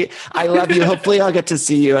 Heidi, I love you. Hopefully I'll get to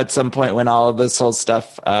see you at some point when all of this whole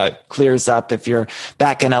stuff clears up. If you're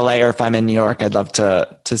back in LA or if I'm in New York, I'd love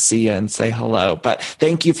to see you and say hello. But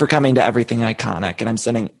thank you for coming to Everything Iconic. And I'm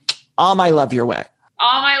sending all my love your way.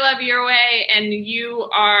 All my love your way. And you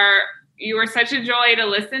are such a joy to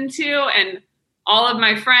listen to. And all of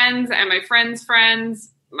my friends and my friends'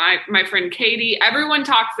 friends, my friend Katie, everyone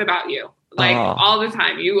talks about you all the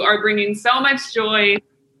time. You are bringing so much joy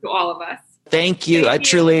to all of us. Thank you. I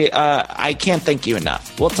truly, I can't thank you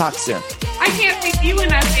enough. We'll talk soon. I can't thank you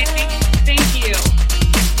enough, Andy.